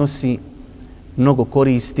hadis nosi mnogo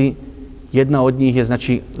koristi. Jedna od njih je,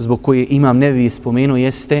 znači, zbog koje Imam Nevevi spomenuo,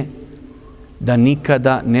 jeste da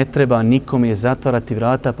nikada ne treba nikome zatvarati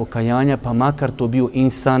vrata pokajanja, pa makar to bio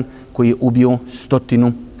insan koji je ubio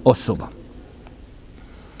 100 osoba.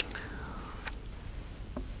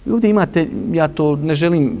 I ovdje imate, ja to ne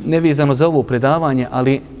želim nevezano za ovo predavanje,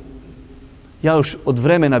 ali ja još od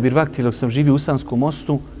vremena Birvakti, dok sam živio u Usanskom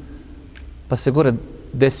mostu, pa se gore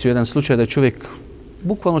desio jedan slučaj da je čovjek,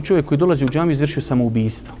 bukvalno čovjek koji dolazi u džamiju, izvršio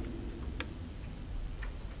samoubistvo.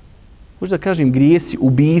 Možda kažem grijesi,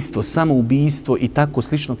 ubijstvo, samoubistvo i tako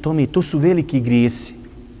slično tome, i to su veliki grijesi.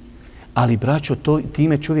 Ali, braćo,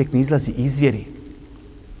 time čovjek ne izlazi iz vjeri.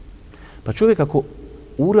 Pa čovjek ako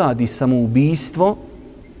uradi samoubistvo,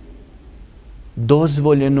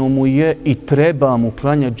 dozvoljeno mu je i treba mu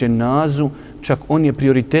klanjati dženazu, čak on je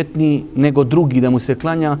prioritetniji nego drugi da mu se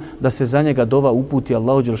klanja, da se za njega dova uputi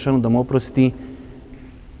Allahu dželešanu da mu oprosti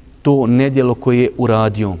to nedjelo koje je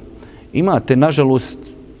uradio. Imate, nažalost,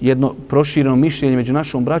 jedno prošireno mišljenje među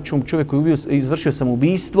našom braćom, čovjek koji je izvršio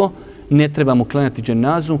samoubistvo, ne treba mu klanjati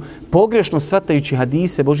dženazu, pogrešno shvatajući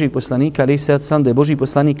hadise Božijeg poslanika, alejhi selatu selam, da je Božji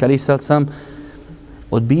poslanik, alejhi selatu selam,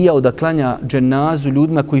 odbijao da klanja dženazu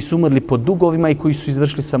ljudima koji su umrli pod dugovima i koji su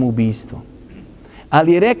izvršili samoubistvo.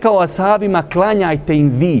 Ali je rekao ashabima, klanjajte im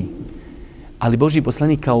vi. Ali Božji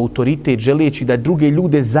poslanik kao autoritet, želeći da druge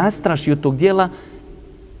ljude zastraši od tog djela,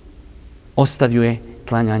 ostavio je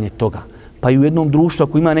klanjanje toga. Pa i u jednom društvu,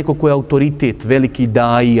 ako ima neko koji je autoritet, veliki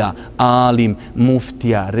daija, alim,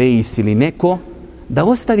 muftija, reis ili neko, da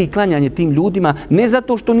ostavi klanjanje tim ljudima, ne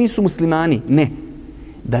zato što nisu muslimani, ne.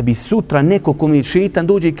 Da bi sutra neko kome šeitan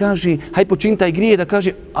dođe i kaže, haj počini taj grije, da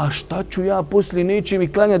kaže, a šta ću ja poslije, neće mi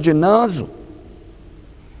klanjati dženazu.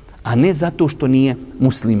 A ne zato što nije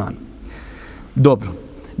musliman. Dobro.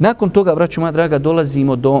 Nakon toga, braćo moja draga,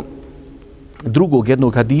 dolazimo do drugog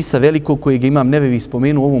jednog hadisa velikog kojeg Imam Nevevi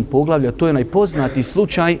spomenuo u ovom poglavlju, a to je najpoznatiji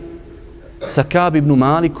slučaj sa Ka'b ibn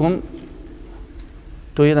Malikom.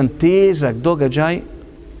 To je jedan težak događaj,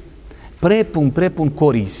 prepun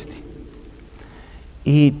koristi.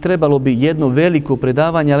 I trebalo bi jedno veliko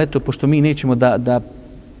predavanje, ali eto, pošto mi nećemo da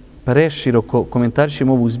preširoko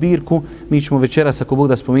komentarišemo ovu zbirku, mi ćemo večeras, ako Bog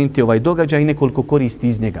da, spomenuti ovaj događaj i nekoliko koristi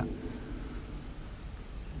iz njega.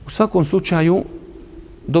 U svakom slučaju,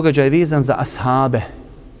 događaj je vezan za ashabe,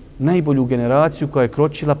 najbolju generaciju koja je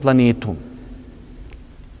kročila planetom.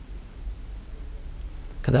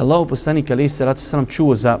 Kada je Allahov poslanik, alejhi selatu selam,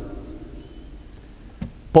 čuo za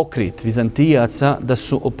pokret Vizantijaca da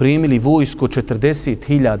su opremili vojsko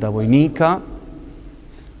 40.000 vojnika,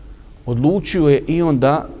 odlučio je i on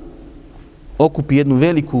da okupi jednu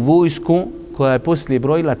veliku vojsku koja je poslije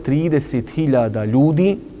brojila 30.000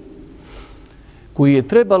 ljudi, koji je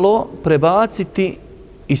trebalo prebaciti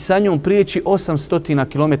i sa njom prijeći 800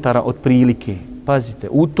 km od prilike. Pazite,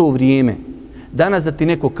 u to vrijeme, danas da ti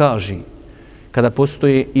neko kaže, kada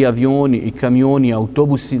postoje i avioni, i kamioni, i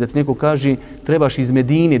autobusi, da ti neko kaže trebaš iz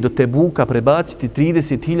Medine do Tebuka prebaciti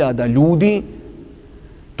 30.000 ljudi,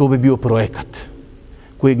 to bi bio projekat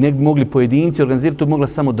kojeg ne bi mogli pojedinci organizirati, to bi mogla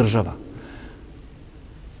samo država.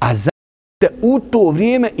 A u to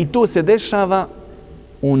vrijeme, i to se dešava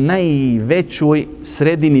u najvećoj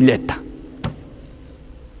sredini ljeta.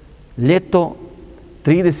 Ljeto,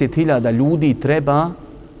 30.000 ljudi treba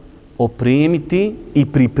opremiti i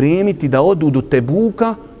pripremiti da odu do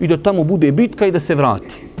Tebuka i da tamo bude bitka i da se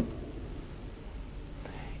vrati.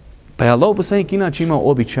 Pa je Allahov poslanik inače imao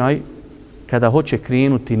običaj, kada hoće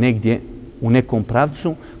krenuti negdje u nekom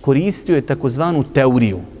pravcu, koristio je takozvanu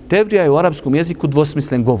teoriju. Teorija je u arapskom jeziku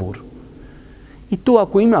dvosmislen govor. I to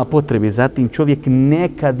ako ima potrebe, zatim čovjek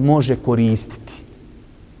nekad može koristiti.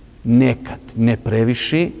 Nekad, ne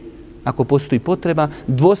previše, ako postoji potreba,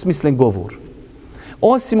 dvosmislen govor.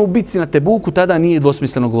 Osim u bitci na Tebuku, tada nije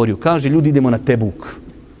dvosmisleno govorio. Kaže, ljudi, idemo na Tebuk.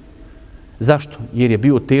 Zašto? Jer je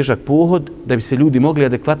bio težak pohod da bi se ljudi mogli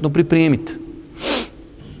adekvatno pripremiti.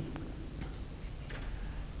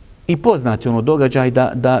 I poznati ono događaj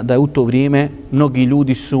da u to vrijeme mnogi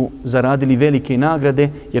ljudi su zaradili velike nagrade,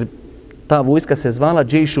 jer ta vojska se zvala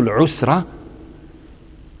Džejšul Usra,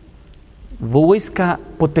 vojska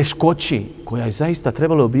poteškoći, koja je zaista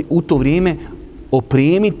trebalo u to vrijeme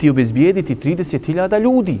opremiti i obezbijediti 30.000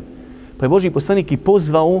 ljudi. Pa je Božji poslanik i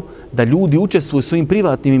pozvao da ljudi učestvuju svojim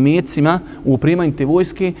privatnim imecima u opremanju te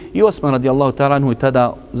vojske i Osman radijallahu ta'ala anhu je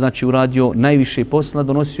tada uradio najviše posla,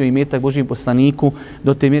 donosio imetak Božjem poslaniku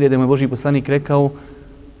do te mjere da mu je Božji poslanik rekao: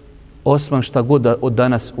 Osman šta god da od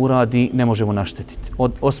danas uradi ne možemo naštetiti.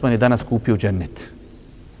 Osman je danas kupio džennet.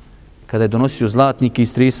 Kada je donosio zlatnik i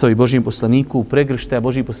istresao i Božjem poslaniku u pregrštaja,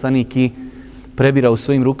 Božji poslanik i prebirao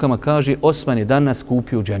svojim rukama, kaže: Osman je danas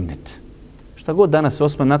kupio džennet. Šta god danas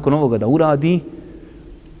Osman nakon ovoga da uradi,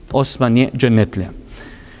 Osman je džennetlija.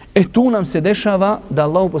 Tu nam se dešava da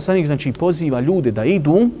Allahov poslanik poziva ljude da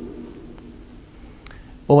idu.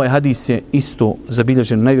 Ovaj hadis je isto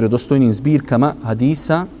zabilježen u najvjerodostojnijim zbirkama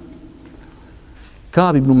hadisa.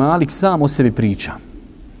 Ka'b ibn Malik sam o sebi priča.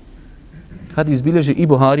 Hadis bilježi i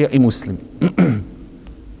Buharija i Muslim.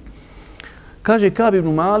 Kaže Ka'b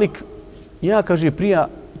ibn Malik, ja kaže prija,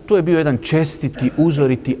 to je bio jedan čestiti,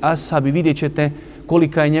 uzoriti ashab i vidjet ćete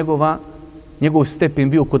kolika je njegov stepen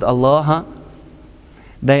bio kod Allaha,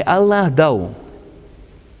 da je Allah dao,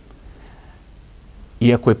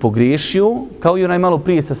 iako je pogriješio, kao i onaj malo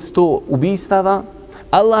prije sa 100 ubistava,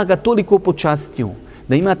 Allah ga toliko počastio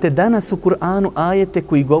da imate danas u Kur'anu ajete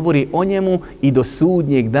koji govori o njemu i do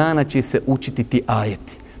sudnjeg dana će se učiti ti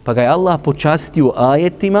ajeti. Pa ga je Allah počastio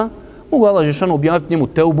ajetima, mogu Allah Žešanu objaviti njemu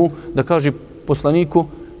teubu da kaže poslaniku: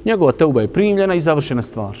 njegova teuba je primljena i završena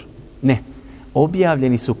stvar. Ne.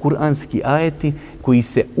 Objavljeni su kuranski ajeti koji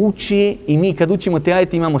se uči i mi kad učimo te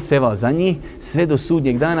ajete imamo seva za njih sve do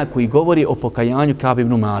sudnjeg dana koji govori o pokajanju Ka'b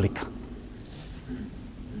ibn Malika.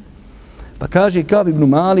 Pa kaže Ka'b ibn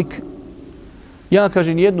Malik: ja,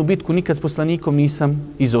 kaže, nijednu bitku nikad s poslanikom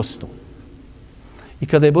nisam izostao. I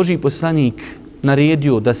kada je Božji poslanik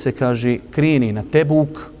naredio da se, kaže, krene na Tebuk,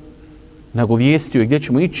 nagovijestio je gdje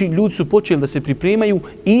ćemo ići, ljudi su počeli da se pripremaju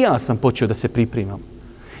i ja sam počeo da se pripremam.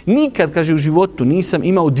 Nikad, kaže, u životu nisam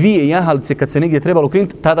imao 2 jahalice kad se negdje trebalo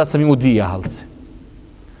krenuti, tada sam imao 2 jahalice.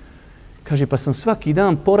 Kaže, pa sam svaki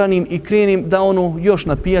dan poranim i krenim da još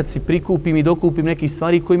na pijaci prikupim i dokupim neke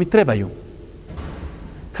stvari koje mi trebaju.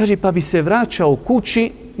 Kaže, pa bi se vraćao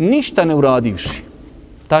kući ništa ne uradivši.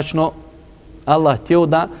 Tačno, Allah htio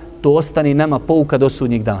da to ostane nama pouka do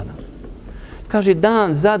sudnjeg dana. Kaže,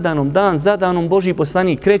 dan za danom Božji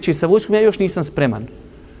poslanik kreće sa vojskom, ja još nisam spreman.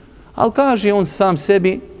 Ali kaže on sam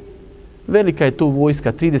sebi, velika je tu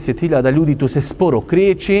vojska, 30.000 ljudi, tu se sporo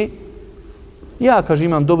kreće. Ja, kaže,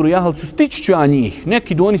 imam dobru jahalcu, stići ću ja njih.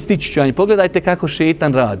 Neki du oni, stići ću ja njih. Pogledajte kako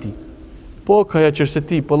šetan radi. Pokajat ćeš se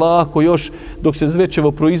ti polako još dok se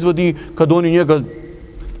zvečevo proizvodi, kad oni njega,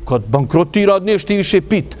 kad bankrotira, neš ti više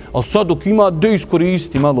pit. Ali sad dok ima, da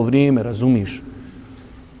iskoristi malo vrijeme, razumiš?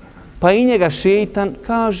 Pa i njega šetan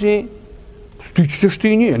kaže, stići ćeš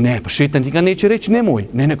ti nije. Ne, pa šetan ti ga neće reći, nemoj.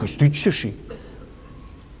 Ne, kaže, stići ćeš i.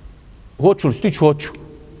 Hoću li stići? Hoću.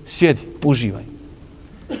 Sjedi, uživaj.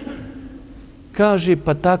 Kaže,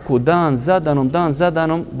 pa tako dan za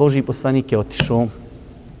danom, Božji poslanik je otišao.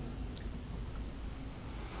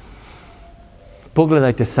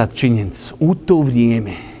 Pogledajte sad činjenicu. U to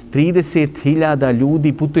vrijeme 30.000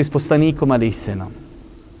 ljudi putuje s poslanikom alejselam.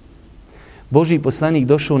 Božji poslanik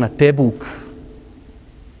došao na Tebuk.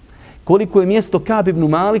 Koliko je mjesto Ka'b ibn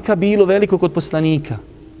Malika bilo veliko kod poslanika?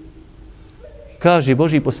 Kaže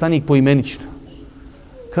Božji poslanik poimenično.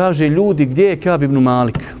 Kaže, ljudi, gdje je Ka'b ibn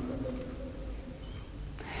Malik?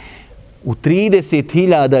 U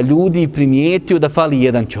 30.000 ljudi primijetio da fali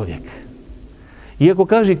jedan čovjek. Iako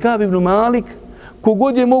kaže Ka'b ibn Malik,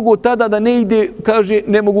 kogod je mogao tada da ne ide, kaže,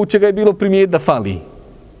 nemoguće ga je bilo primijetiti da fali.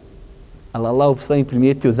 Ali Allah poslanik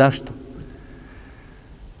primijetio zašto?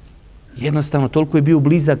 Jednostavno, toliko je bio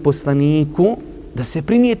blizak poslaniku da se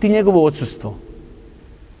primijeti njegovo odsustvo.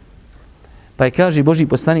 Pa je, kaže Božji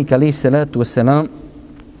poslanik, alejhi salatu vesselam,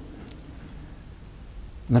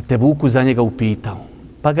 na Tebuku za njega upitao.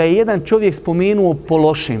 Pa ga je jedan čovjek spomenuo po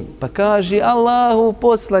lošem. Pa kaže, Allahu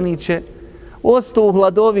poslaniće, ostao u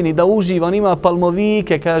hladovini da uživa, on ima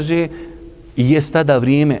palmovike, kaže, i jest tada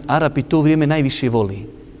vrijeme, Arapi to vrijeme najviše voli.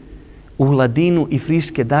 U hladinu i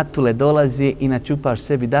friške datule dolaze i načupaš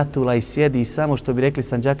sebi datula i sjedi i samo, što bi rekli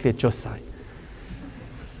Sandžaklije, čosaj.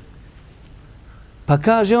 Pa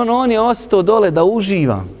kaže on je ostao dole da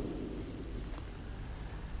uživa.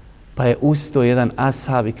 Pa je ustao jedan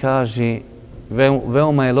ashab i kaže,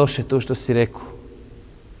 veoma je loše to što si rekao.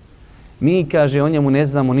 Mi, kaže, o njemu ne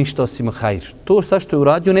znamo ništa osim hajr. To sad što je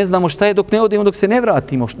uradio, ne znamo šta je dok ne odemo, dok se ne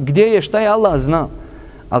vratimo. Gdje je, šta je, Allah zna.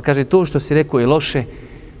 Ali, kaže, to što si rekao je loše.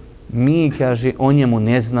 Mi, kaže, o njemu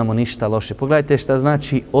ne znamo ništa loše. Pogledajte šta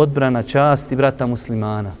znači odbrana časti brata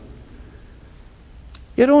muslimana.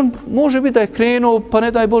 Jer on može biti da je krenuo, pa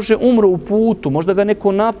ne daj Bože, umro u putu, možda ga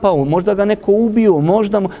neko napao, možda ga neko ubio,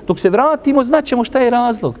 možda dok se vratimo znaćemo šta je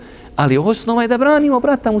razlog. Ali osnova je da branimo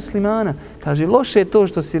brata muslimana. Kaže, loše je to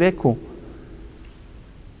što si rekao.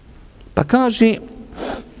 Pa kaže,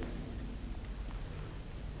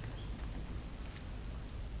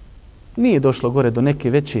 nije došlo gore do neke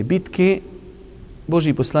veće bitke,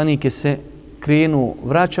 Božji poslanik je se krenuo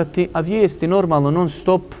vraćati, a vijesti normalno non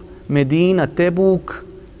stop, Medina, Tebuk,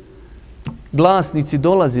 glasnici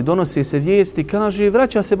dolazi, donose se vijesti, kaže,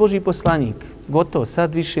 vraća se Božji poslanik. Gotovo,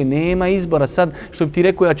 sad više nema izbora, sad što bi ti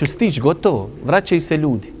rekao, ja ću stići, gotovo, vraćaju se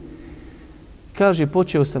ljudi. Kaže,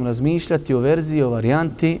 počeo sam razmišljati o verziji, o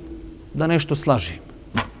varijanti, da nešto slažim.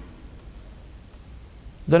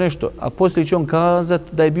 Da nešto, a poslije će on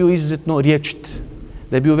kazati da je bio izuzetno rječit,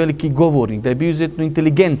 da je bio veliki govornik, da je bio izuzetno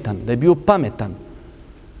inteligentan, da je bio pametan.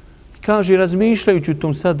 Kaže, razmišljajući u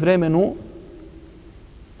tom sad vremenu,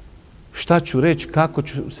 šta ću reći, kako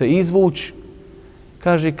ću se izvući.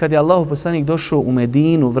 Kaže, kad je Allahov poslanik došao u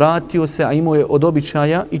Medinu, vratio se, a imao je od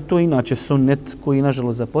običaja, i to inače sunnet koji je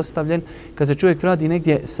nažalost zapostavljen, kad se čovjek vradi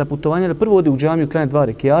negdje sa putovanja, da prvo ode u džamiju, klanja 2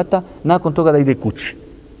 rekiata, nakon toga da ide kući.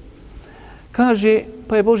 Kaže,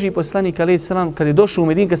 pa je Božji poslanik, alejhi selam, kad je došao u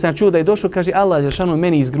Medinu, kad sam čuo da je došao, kaže, Allah dželešanu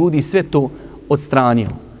meni iz grudi sve to odstranio.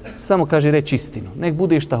 Samo, kaže, reći istinu. Nek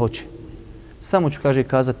bude šta hoće. Samo ću, kaže,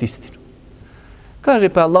 kazati istinu. Kaže,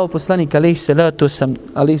 pa Allahov poslanik,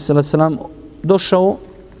 alejhi selam, došao,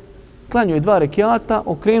 klanjao je 2 rekiata,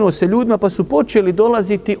 okrenuo se ljudima, pa su počeli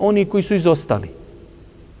dolaziti oni koji su izostali.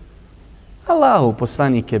 Allahov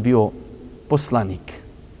poslanik je bio poslanik.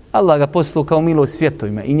 Allah ga poslao kao milost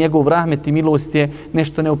svjetovima i njegov rahmet i milost je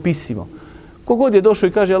nešto neopisivo. Kogod je došao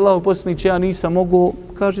i kaže, Allahov poslaniče, ja nisam mogu,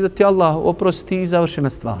 kaže da ti Allah oprosti i završena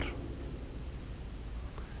stvar.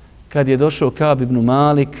 Kad je došao Ka'b ibn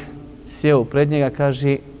Malik, sjeo pred njega,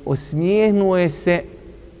 kaže, osmijehnuo je se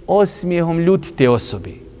osmijehom ljutite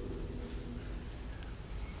osobi.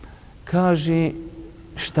 Kaže,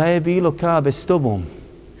 šta je bilo, Ka'be, s tobom?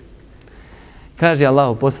 Kaže,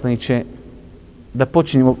 Allahov poslaniče, da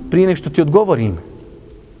počinjemo prije nego što ti odgovorim.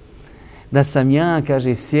 Da sam ja,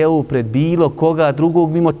 kaže, sjeo pred bilo koga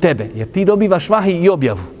drugog mimo tebe, jer ti dobivaš vahij i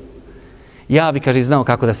objavu. Ja bi, kaže, znao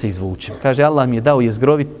kako da se izvučem. Kaže, Allah mi je dao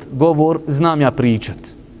jezgrovit govor, znam ja pričat.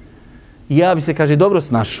 I ja bi se, kaže, dobro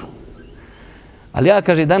snašao. Ali ja,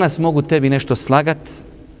 kaže, danas mogu tebi nešto slagat,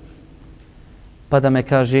 pa da me,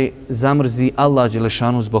 kaže, zamrzi Allah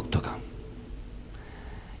dželešanu zbog toga.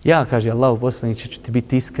 Ja, kaže, Allahov poslaniče, ću ti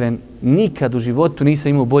biti iskren, nikad u životu nisam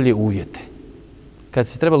imao bolje uvjete. Kad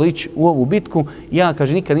se trebalo ići u ovu bitku, ja,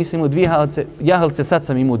 kaže, nikad nisam imao 2 jahalce, sad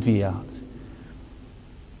sam imao 2 jahalce.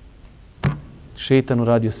 Šejtan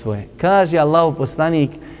uradio svoje. Kaže Allahov poslanik,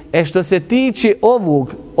 što se tiče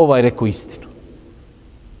ovog, ovaj rekao istinu.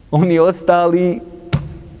 Oni ostali,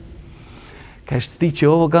 kaže, što se tiče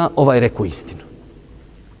ovoga, ovaj rekao istinu.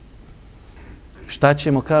 Šta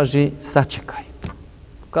ćemo, kaže, sačekaj.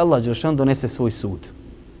 Allah dželešanu donese svoj sud.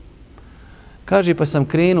 Kaže, pa sam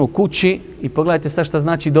krenuo kući i pogledajte sad šta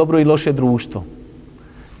znači dobro i loše društvo.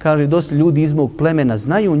 Kaže, dosta ljudi iz mog plemena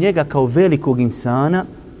znaju njega kao velikog insana.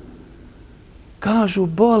 Kažu,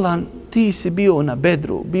 bolan, ti si bio na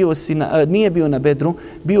Bedru, nije bio na Bedru,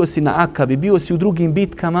 bio si na Akabi, bio si u drugim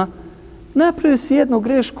bitkama. Napravio si jednu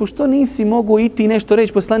grešku, što nisi mogao iti nešto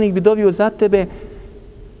reći, poslanik bi dovio za tebe.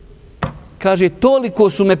 Kaže, toliko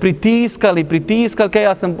su me pritiskali, kad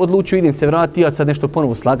ja sam odlučio idem se vratiti, ja sad nešto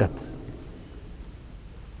ponovo slagat.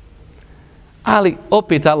 Ali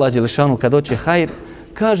opet Allah dželešanu kad hoće hajr,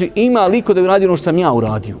 kaže, ima liko da je uradio ono što sam ja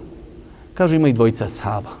uradio. Kaže, ima i 2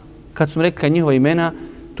 ashaba. Kad su mi rekli njihova imena,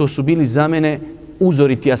 to su bili za mene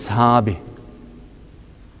uzoriti ashabi.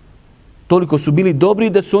 Toliko su bili dobri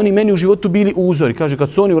da su oni meni u životu bili uzori. Kaže,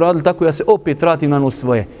 kad su oni uradili tako, ja se opet vratim na ono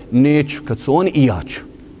svoje. Neću, kad su oni i ja ću.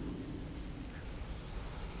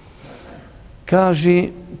 Kaže,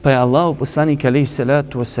 pa je Allahov poslanik alejhi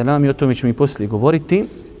salatu vesselam, i o tome ćemo i poslije govoriti,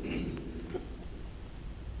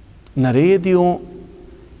 naredio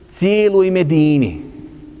cijeloj Medini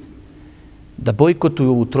da bojkotuju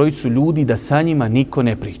ovu 3 ljudi, da sa njima niko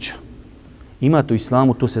ne priča. Ima to u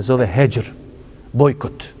islamu, to se zove hedžr,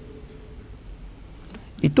 bojkot.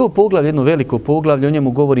 I to poglavlje, jedno veliko poglavlje, o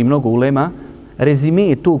njemu govori mnogo ulema.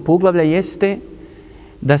 Rezime tog poglavlja jeste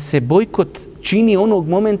da se bojkot čini onog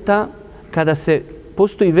momenta kada se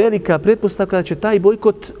postoji velika pretpostavka da će taj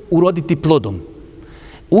bojkot uroditi plodom.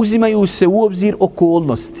 Uzimaju se u obzir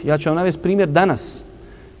okolnosti. Ja ću vam navesti primjer danas.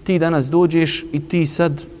 Ti danas dođeš i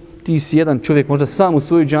ti si jedan čovjek, možda sam u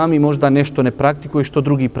svojoj džamiji, možda nešto ne praktikuješ što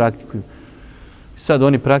drugi praktikuju. Sad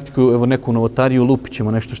oni praktikuju, evo neku novotariju, lupit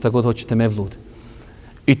ćemo nešto šta god hoćete mevlud.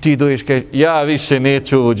 I ti dođeš kaže, ja više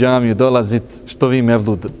neću u džamiju dolazit što vi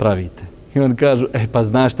mevlud pravite. I oni kažu, pa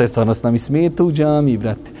znaš šta je stvarno s nami smeta u džamiji,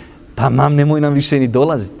 brate. Tamam, nemoj nam više ni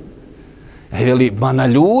dolaziti. Veli, ma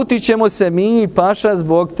naljutit ćemo se mi, paša,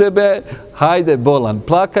 zbog tebe, hajde bolan,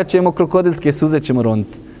 plakat ćemo, krokodilske suze ćemo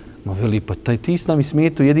roniti. Ma veli, pa ti s nami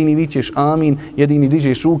smetu, jedini vičeš amin, jedini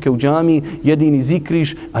dižeš ruke u džamiji, jedini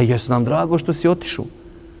zikriš, a jes nam drago što si otišao.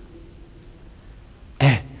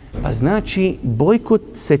 Pa znači, bojkot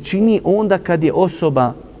se čini onda kad je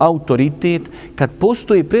osoba autoritet, kad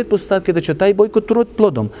postoji pretpostavke da će taj bojkot uroditi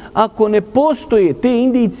plodom. Ako ne postoje te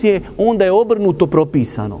indicije, onda je obrnuto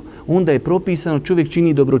propisano. Onda je propisano čovjek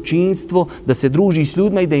čini dobročinstvo, da se druži s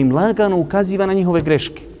ljudima i da im lagano ukaziva na njihove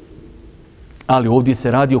greške. Ali ovdje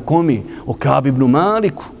se radi o komi? O Ka'b ibn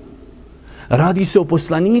Maliku. Radi se o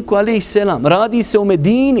poslaniku, alejhi selam. Radi se o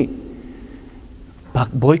Medini. Pa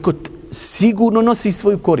bojkot sigurno nosi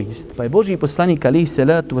svoju korist. Pa je Božji poslanik, alejhi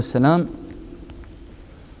salatu vesselam,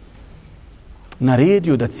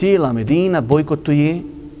 naredio da cijela Medina bojkotuje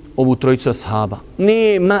ovu trojicu ashaba.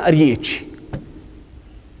 Nema riječi.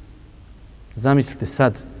 Zamislite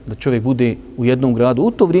sad da čovjek bude u jednom gradu.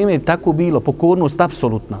 U to vrijeme je tako bilo, pokornost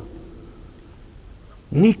apsolutna.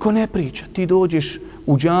 Niko ne priča. Ti dođeš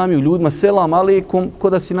u džamiju ljudima, selam aleikum, ko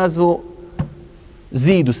da si nazvao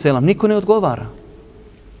zidu selam. Niko ne odgovara.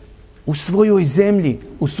 U svojoj zemlji,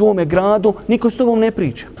 u svome gradu, niko s tobom ne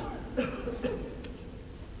priča.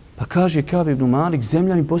 Pa kaže Ka'b ibn Malik,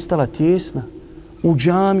 zemlja mi postala tjesna. U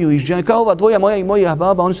džamiju, iz džamiju. Kao ova dvoja moja i moja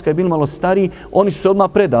baba, oni su kad bili malo stariji, oni su se odmah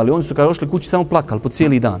predali. Oni su kad došli kući samo plakali po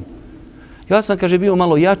cijeli dan. Ja sam, kaže, bio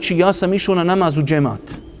malo jači, ja sam išao na namaz u džemat.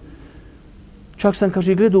 Čak sam,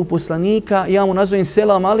 kaže, gledao u poslanika, ja mu nazovem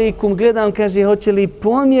selam aleikum, gledam, kaže, hoće li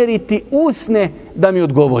pomjeriti usne da mi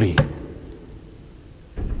odgovori.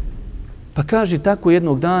 Pa kaže, tako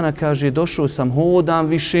jednog dana, kaže, došao sam, hodam,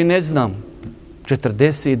 više ne znam.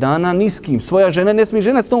 40 dana ni s kim. Svoja žena, ne smije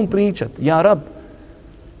žena s tom pričat. Ja rab.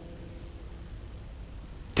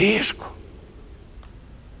 Teško.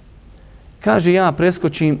 Kaže, ja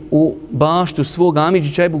preskočim u baštu svog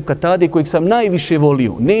amidžića Ebu Katade kojeg sam najviše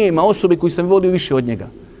volio. Nema osobe koju sam volio više od njega.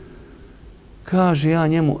 Kaže ja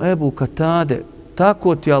njemu, Ebu Katade,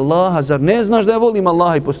 tako ti Allaha, zar ne znaš da ja volim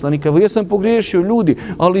Allaha i poslanika? Ja sam pogriješio ljudi,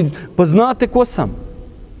 ali pa znate ko sam?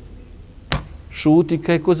 Šuti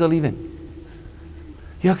kaj ko zaliven.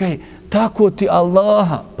 Ja kaj, tako ti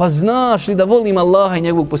Allaha, pa znaš li da volim Allaha i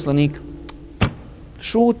njegovog poslanika?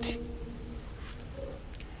 Šuti.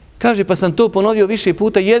 Kaže, pa sam to ponovio više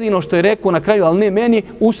puta, jedino što je rekao na kraju, ali ne meni,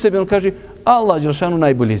 u sebi, on kaže, Allah dželešanu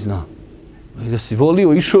najbolje zna. Da si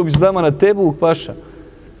volio, išao bi s nama na tebu, paša.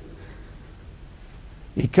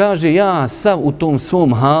 I kaže, ja sav u tom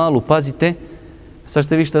svom halu, pazite, sad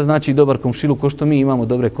ćete vi šta znači dobar komšiluk, ko što mi imamo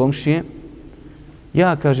dobre komšije.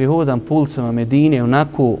 Ja, kaže, hodam po ulicama Medine,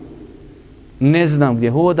 onako, ne znam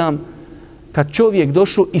gdje hodam, kad čovjek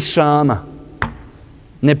došao iz Šama,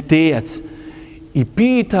 Neptejac, i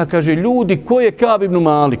pita, kaže, ljudi, ko je Ka'b ibn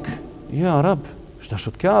Malik? Ja, rab, štaš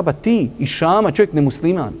od Ka'ba? Ti, iz Šama, čovjek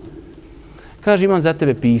nemusliman. Kaže, imam za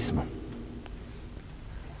tebe pismo.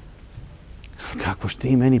 Kako što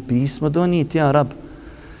ti meni pismo donijeti, ja, rab?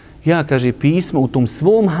 Ja, kaže, pismo u tom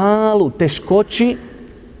svom halu, teškoći,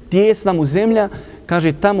 tjesna mu zemlja,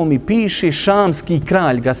 kaže, tamo mi piše šamski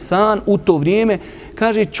kralj Gasan u to vrijeme,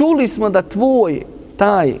 kaže, čuli smo da tvoj,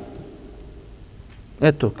 taj,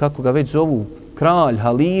 eto, kako ga već zovu, kralj,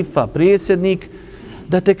 halifa, prijesednik,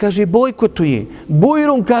 da te, kaže, bojkotuje.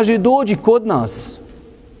 Bujrum, kaže, dođi kod nas.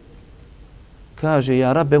 Kaže,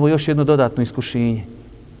 ja, rab, evo još jedno dodatno iskušenje.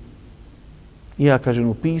 I ja, kažem,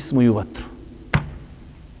 u pismu i u vatru.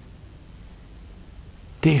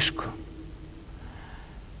 Teško.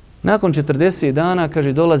 Nakon 40 dana,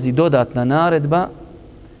 kaže, dolazi dodatna naredba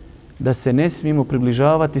da se ne smijemo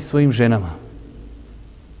približavati svojim ženama.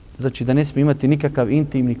 Znači da ne smije imati nikakav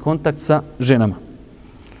intimni kontakt sa ženama.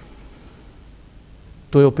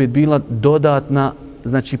 To je opet bila dodatna,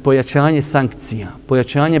 znači pojačanje sankcija,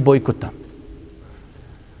 pojačanje bojkota.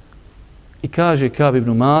 I kaže Ka'b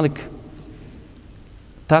ibn Malik,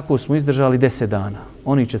 tako smo izdržali 10 dana.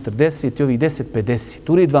 Oni 40 i ovih 10,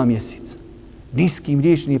 50. Uri 2 mjeseca. Niskim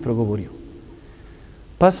riječ nije progovorio.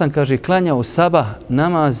 Pa sam, kaže, klanjao sabah,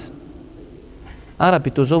 namaz. Arapi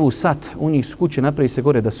to zovu sat. U njih su kuće napravi se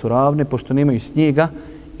gore da su ravne, pošto nemaju snijega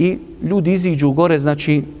i ljudi iziđu gore,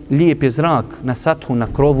 znači lijep je zrak na sathu, na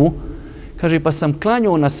krovu. Kaže, pa sam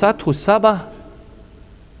klanjao na sathu sabah,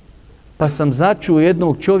 pa sam začuo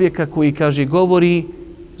jednog čovjeka koji, kaže, govori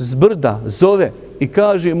z brda, zove i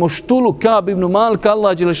kaže, moštulu Kab ibn Malik,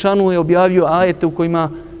 Allah dželešanu je objavio ajete u kojima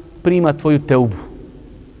prima tvoju teubu.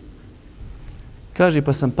 Kaže,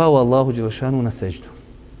 pa sam pao Allahu dželešanu na seždu.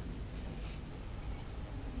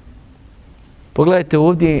 Pogledajte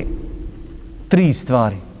ovdje 3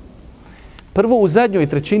 stvari. Prvo, u zadnjoj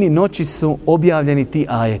trećini noći su objavljeni ti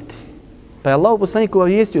ajeti. Pa je Allah poslanik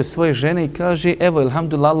obavijestio svoje žene i kaže, evo,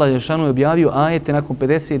 elhamdulillah, Allah dželešanu je objavio ajete nakon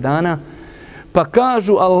 50 dana. Pa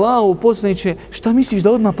kažu Allahu poslaniče, šta misliš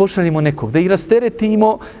da odmah pošaljemo nekog, da ih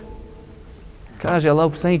rasteretimo? Kaže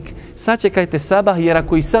Allahu poslanik, sačekajte sabah, jer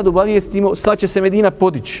ako ih sad obavijestimo, sad će se Medina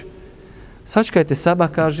podići. Sačekajte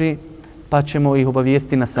sabah, kaže, pa ćemo ih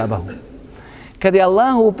obavijestiti na sabahu. Kada je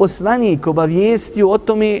Allahu poslanik obavijestio o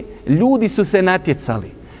tome, ljudi su se natjecali.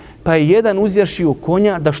 Pa je jedan uzjašio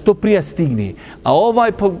konja da što prije stigne. A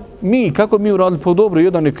ovaj, pa mi, kako mi uradili? Pa dobro,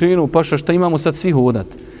 jedan je krenuo, paša, šta imamo sad svi hodat?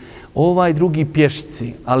 Ovaj drugi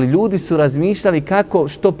pješci, ali ljudi su razmišljali kako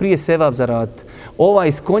što prije sevap zaraditi.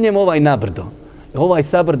 Ovaj s konjem, ovaj nabrdo. Ovaj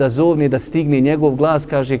sabrda zovne da stigne njegov glas,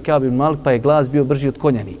 kaže Kab ibn Malik, pa je glas bio brži od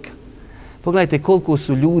konjanika. Pogledajte koliko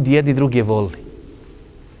su ljudi jedni druge volili.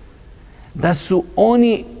 Da su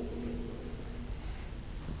oni,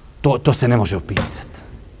 to se ne može opisati.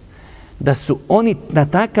 Da su oni na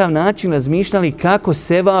takav način razmišljali kako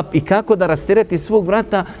sevap i kako da rastereti svog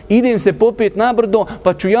brata, idem se popet na brdo,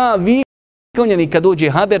 pa ću ja konjanika dođe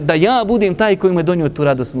haber, da ja budem taj koji mu je donio tu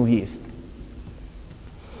radosnu vijest.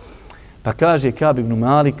 Pa kaže Kab ibn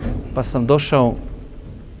Malik, pa sam došao,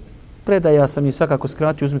 predaja sam je svakako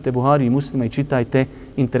skratio, uzmite Buhari i Muslima i čitajte,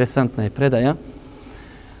 interesantna je predaja.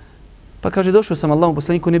 Pa kaže, došao sam Allahom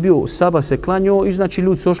poslaniku, on je bio sabah se klanjao i znači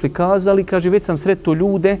ljudi su ošli kazali, kaže, već sam sretao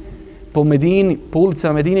ljude po Medini, po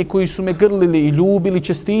ulicama Medine koji su me grlili i ljubili,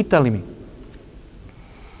 čestitali mi.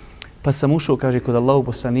 Pa sam ušao, kaže, kod Allahov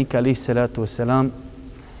poslanika, alejhi salatu vesselam,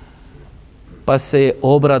 pa se je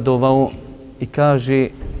obradovao i kaže,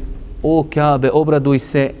 o Kabe, obraduj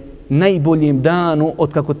se najboljem danu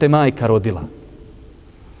od kako te majka rodila.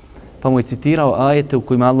 Pa mu je citirao ajete u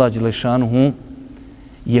kojima Allah dželešanuhu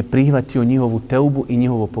je prihvatio njihovu teubu i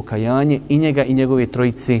njihovo pokajanje i njega i njegove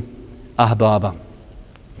trojice ahbaba.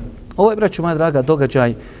 Ovaj, braćo moja draga,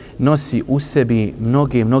 događaj nosi u sebi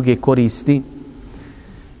mnoge koristi.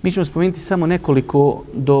 Mi ćemo spomenuti samo nekoliko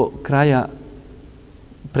do kraja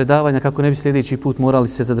predavanja, kako ne bi sljedeći put morali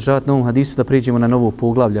se zadržavati na ovom hadisu, da prijeđemo na novo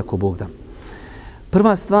poglavlje, ako Bog da.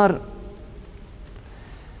 Prva stvar,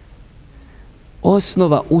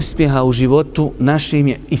 osnova uspjeha u životu našim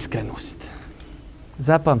je iskrenost.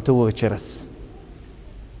 Zapamte ovo večeras.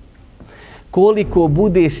 Koliko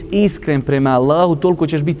budeš iskren prema Allahu, toliko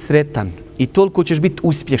ćeš biti sretan i toliko ćeš biti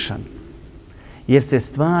uspješan. Jer se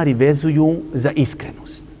stvari vezuju za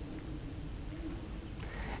iskrenost.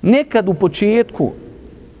 Nekad u početku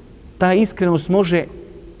ta iskrenost može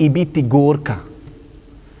i biti gorka.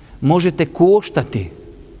 Možete koštati,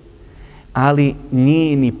 ali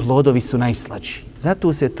njeni plodovi su najslađi.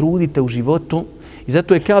 Zato se trudite u životu i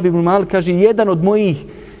zato je Kab ibn Malik, kaže, jedan od mojih,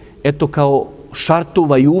 eto kao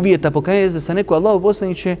šartova i uvjeta pokajanje da sa neko Allahu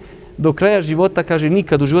poslaniče do kraja života, kaže,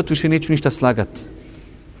 nikad u životu više neću ništa slagati.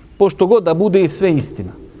 Pošto god da bude sve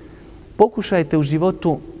istina. Pokušajte u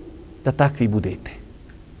životu da takvi budete.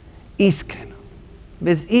 Iskreno.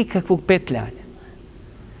 Bez ikakvog petljanja.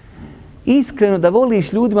 Iskreno da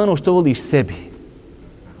voliš ljudima ono što voliš sebi.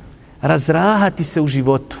 Razrahati se u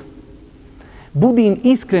životu. Budi im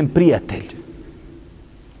iskren prijatelj.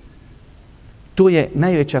 To je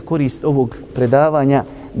najveća korist ovog predavanja,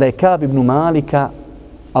 da je Kab ibn Malika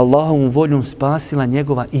Allahovom voljom spasila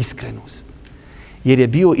njegova iskrenost. Jer je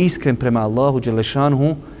bio iskren prema Allahu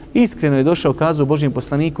dželešanuhu, iskreno je došao, kazao Božjem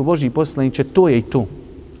poslaniku, Božji poslaniče, to je i to.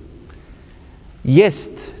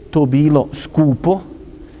 Jest to bilo skupo,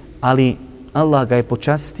 ali Allah ga je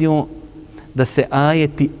počastio da se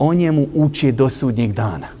ajeti o njemu uče do sudnjeg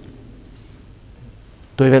dana.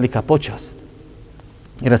 To je velika počast.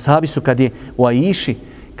 Jer ashabi su kad je u Aiši,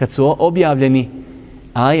 kad su objavljeni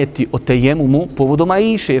ajeti o tejemumu povodom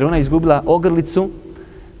Aiše, jer ona izgubila ogrlicu,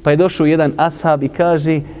 pa je došao jedan ashab i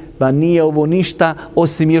kaže, pa nije ovo ništa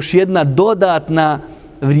osim još jedna dodatna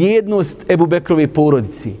vrijednost Ebu Bekrove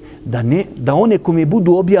porodici. Da one kome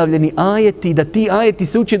budu objavljeni ajeti, da ti ajeti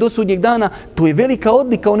se uče do sudnjeg dana, to je velika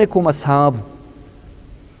odlika o nekom ashabu.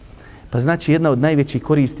 Pa znači jedna od najvećih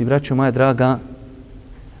koristi, braćo moja draga,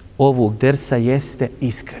 ovog dersa jeste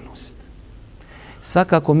iskrenost.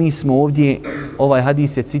 Svakako mi smo ovdje, ovaj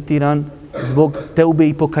hadis je citiran zbog teube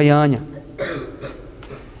i pokajanja.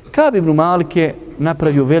 Ka'b ibn Malik je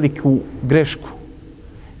napravio veliku grešku.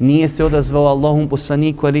 Nije se odazvao Allahum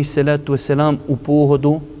poslaniku alejhi salatu vesselam u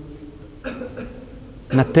pohodu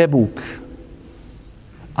na Tebuk.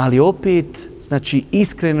 Ali opet, znači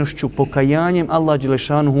iskrenošću, pokajanjem, Allah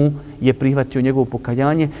dželešanuhu je prihvatio njegovo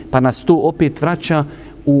pokajanje, pa nas to opet vraća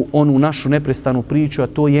u onu našu neprestanu priču, a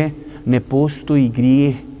to je ne postoji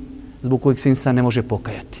grijeh zbog kojeg se insan ne može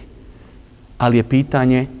pokajati. Ali je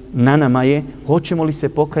pitanje, na nama je, hoćemo li se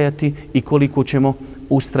pokajati i koliko ćemo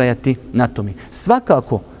ustrajati na tome.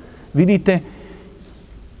 Svakako, vidite,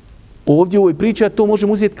 ovdje u ovoj priči, a to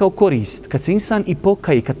možemo uzeti kao korist. Kad se insan i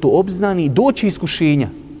pokaje, kad to obznani, doći iskušenja,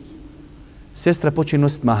 sestra počne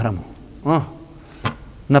nositi mahramu.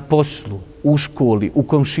 Na poslu, u školi, u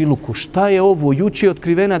komšiluku. Šta je ovo? Juče je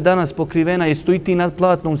otkrivena, danas pokrivena, je stoji ti na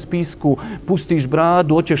platnom spisku, pustiš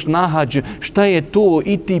bradu, hoćeš na hadž. Šta je to?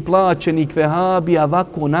 I ti plaćenik, vehabija,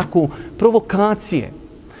 ovako, onako. Provokacije.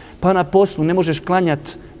 Pa na poslu ne možeš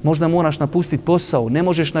klanjati, možda moraš napustiti posao, ne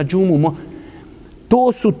možeš na džumu.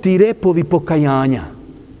 To su ti repovi pokajanja.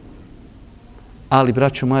 Ali,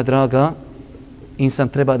 braćo moja draga, insan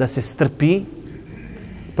treba da se strpi.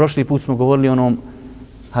 Prošli put smo govorili o onom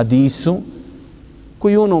hadisu,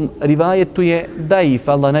 koji u onom rivajetu je daif,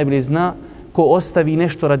 Allah najbolje zna, ko ostavi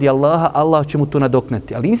nešto radi Allaha, Allah će mu to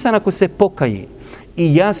nadoknati. Ali insan ako se pokaje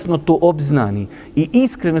i jasno to obznani i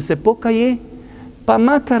iskreno se pokaje, pa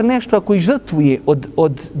makar nešto ako i žrtvuje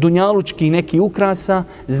od dunjalučkih nekih ukrasa,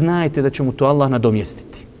 znajte da će mu to Allah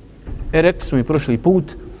nadomjestiti. Rekli smo i prošli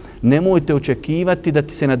put, nemojte očekivati da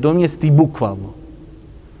ti se nadomjesti bukvalno.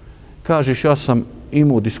 Kažeš, ja sam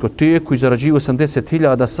imao diskoteku i zarađivao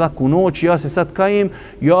 10.000 svaku noć, ja se sad kajem,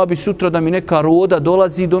 ja bi sutra da mi neka roda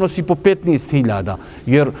dolazi i donosi po 15.000.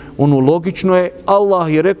 Jer ono logično je,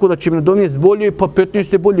 Allah je rekao da će mi nadomjesti bolje, pa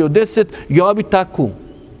 15 je bolje od 10, ja bi tako.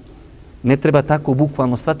 Ne treba tako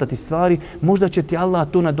bukvalno shvatati stvari. Možda će ti Allah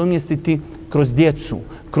to nadomjestiti kroz djecu,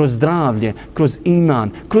 kroz zdravlje, kroz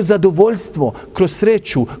iman, kroz zadovoljstvo, kroz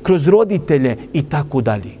sreću, kroz roditelje i tako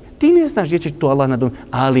dalje. Ti ne znaš gdje će to Allah nadomjestiti,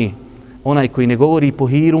 ali onaj koji ne govori po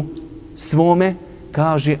hiru svome,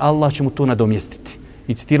 kaže Allah će mu to nadomjestiti.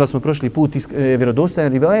 I citirali smo prošli put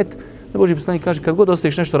vjerodostojan rivajet, da Božji poslanik kaže kad god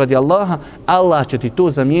ostaviš nešto radi Allaha, Allah će ti to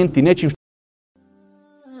zamijeniti nečim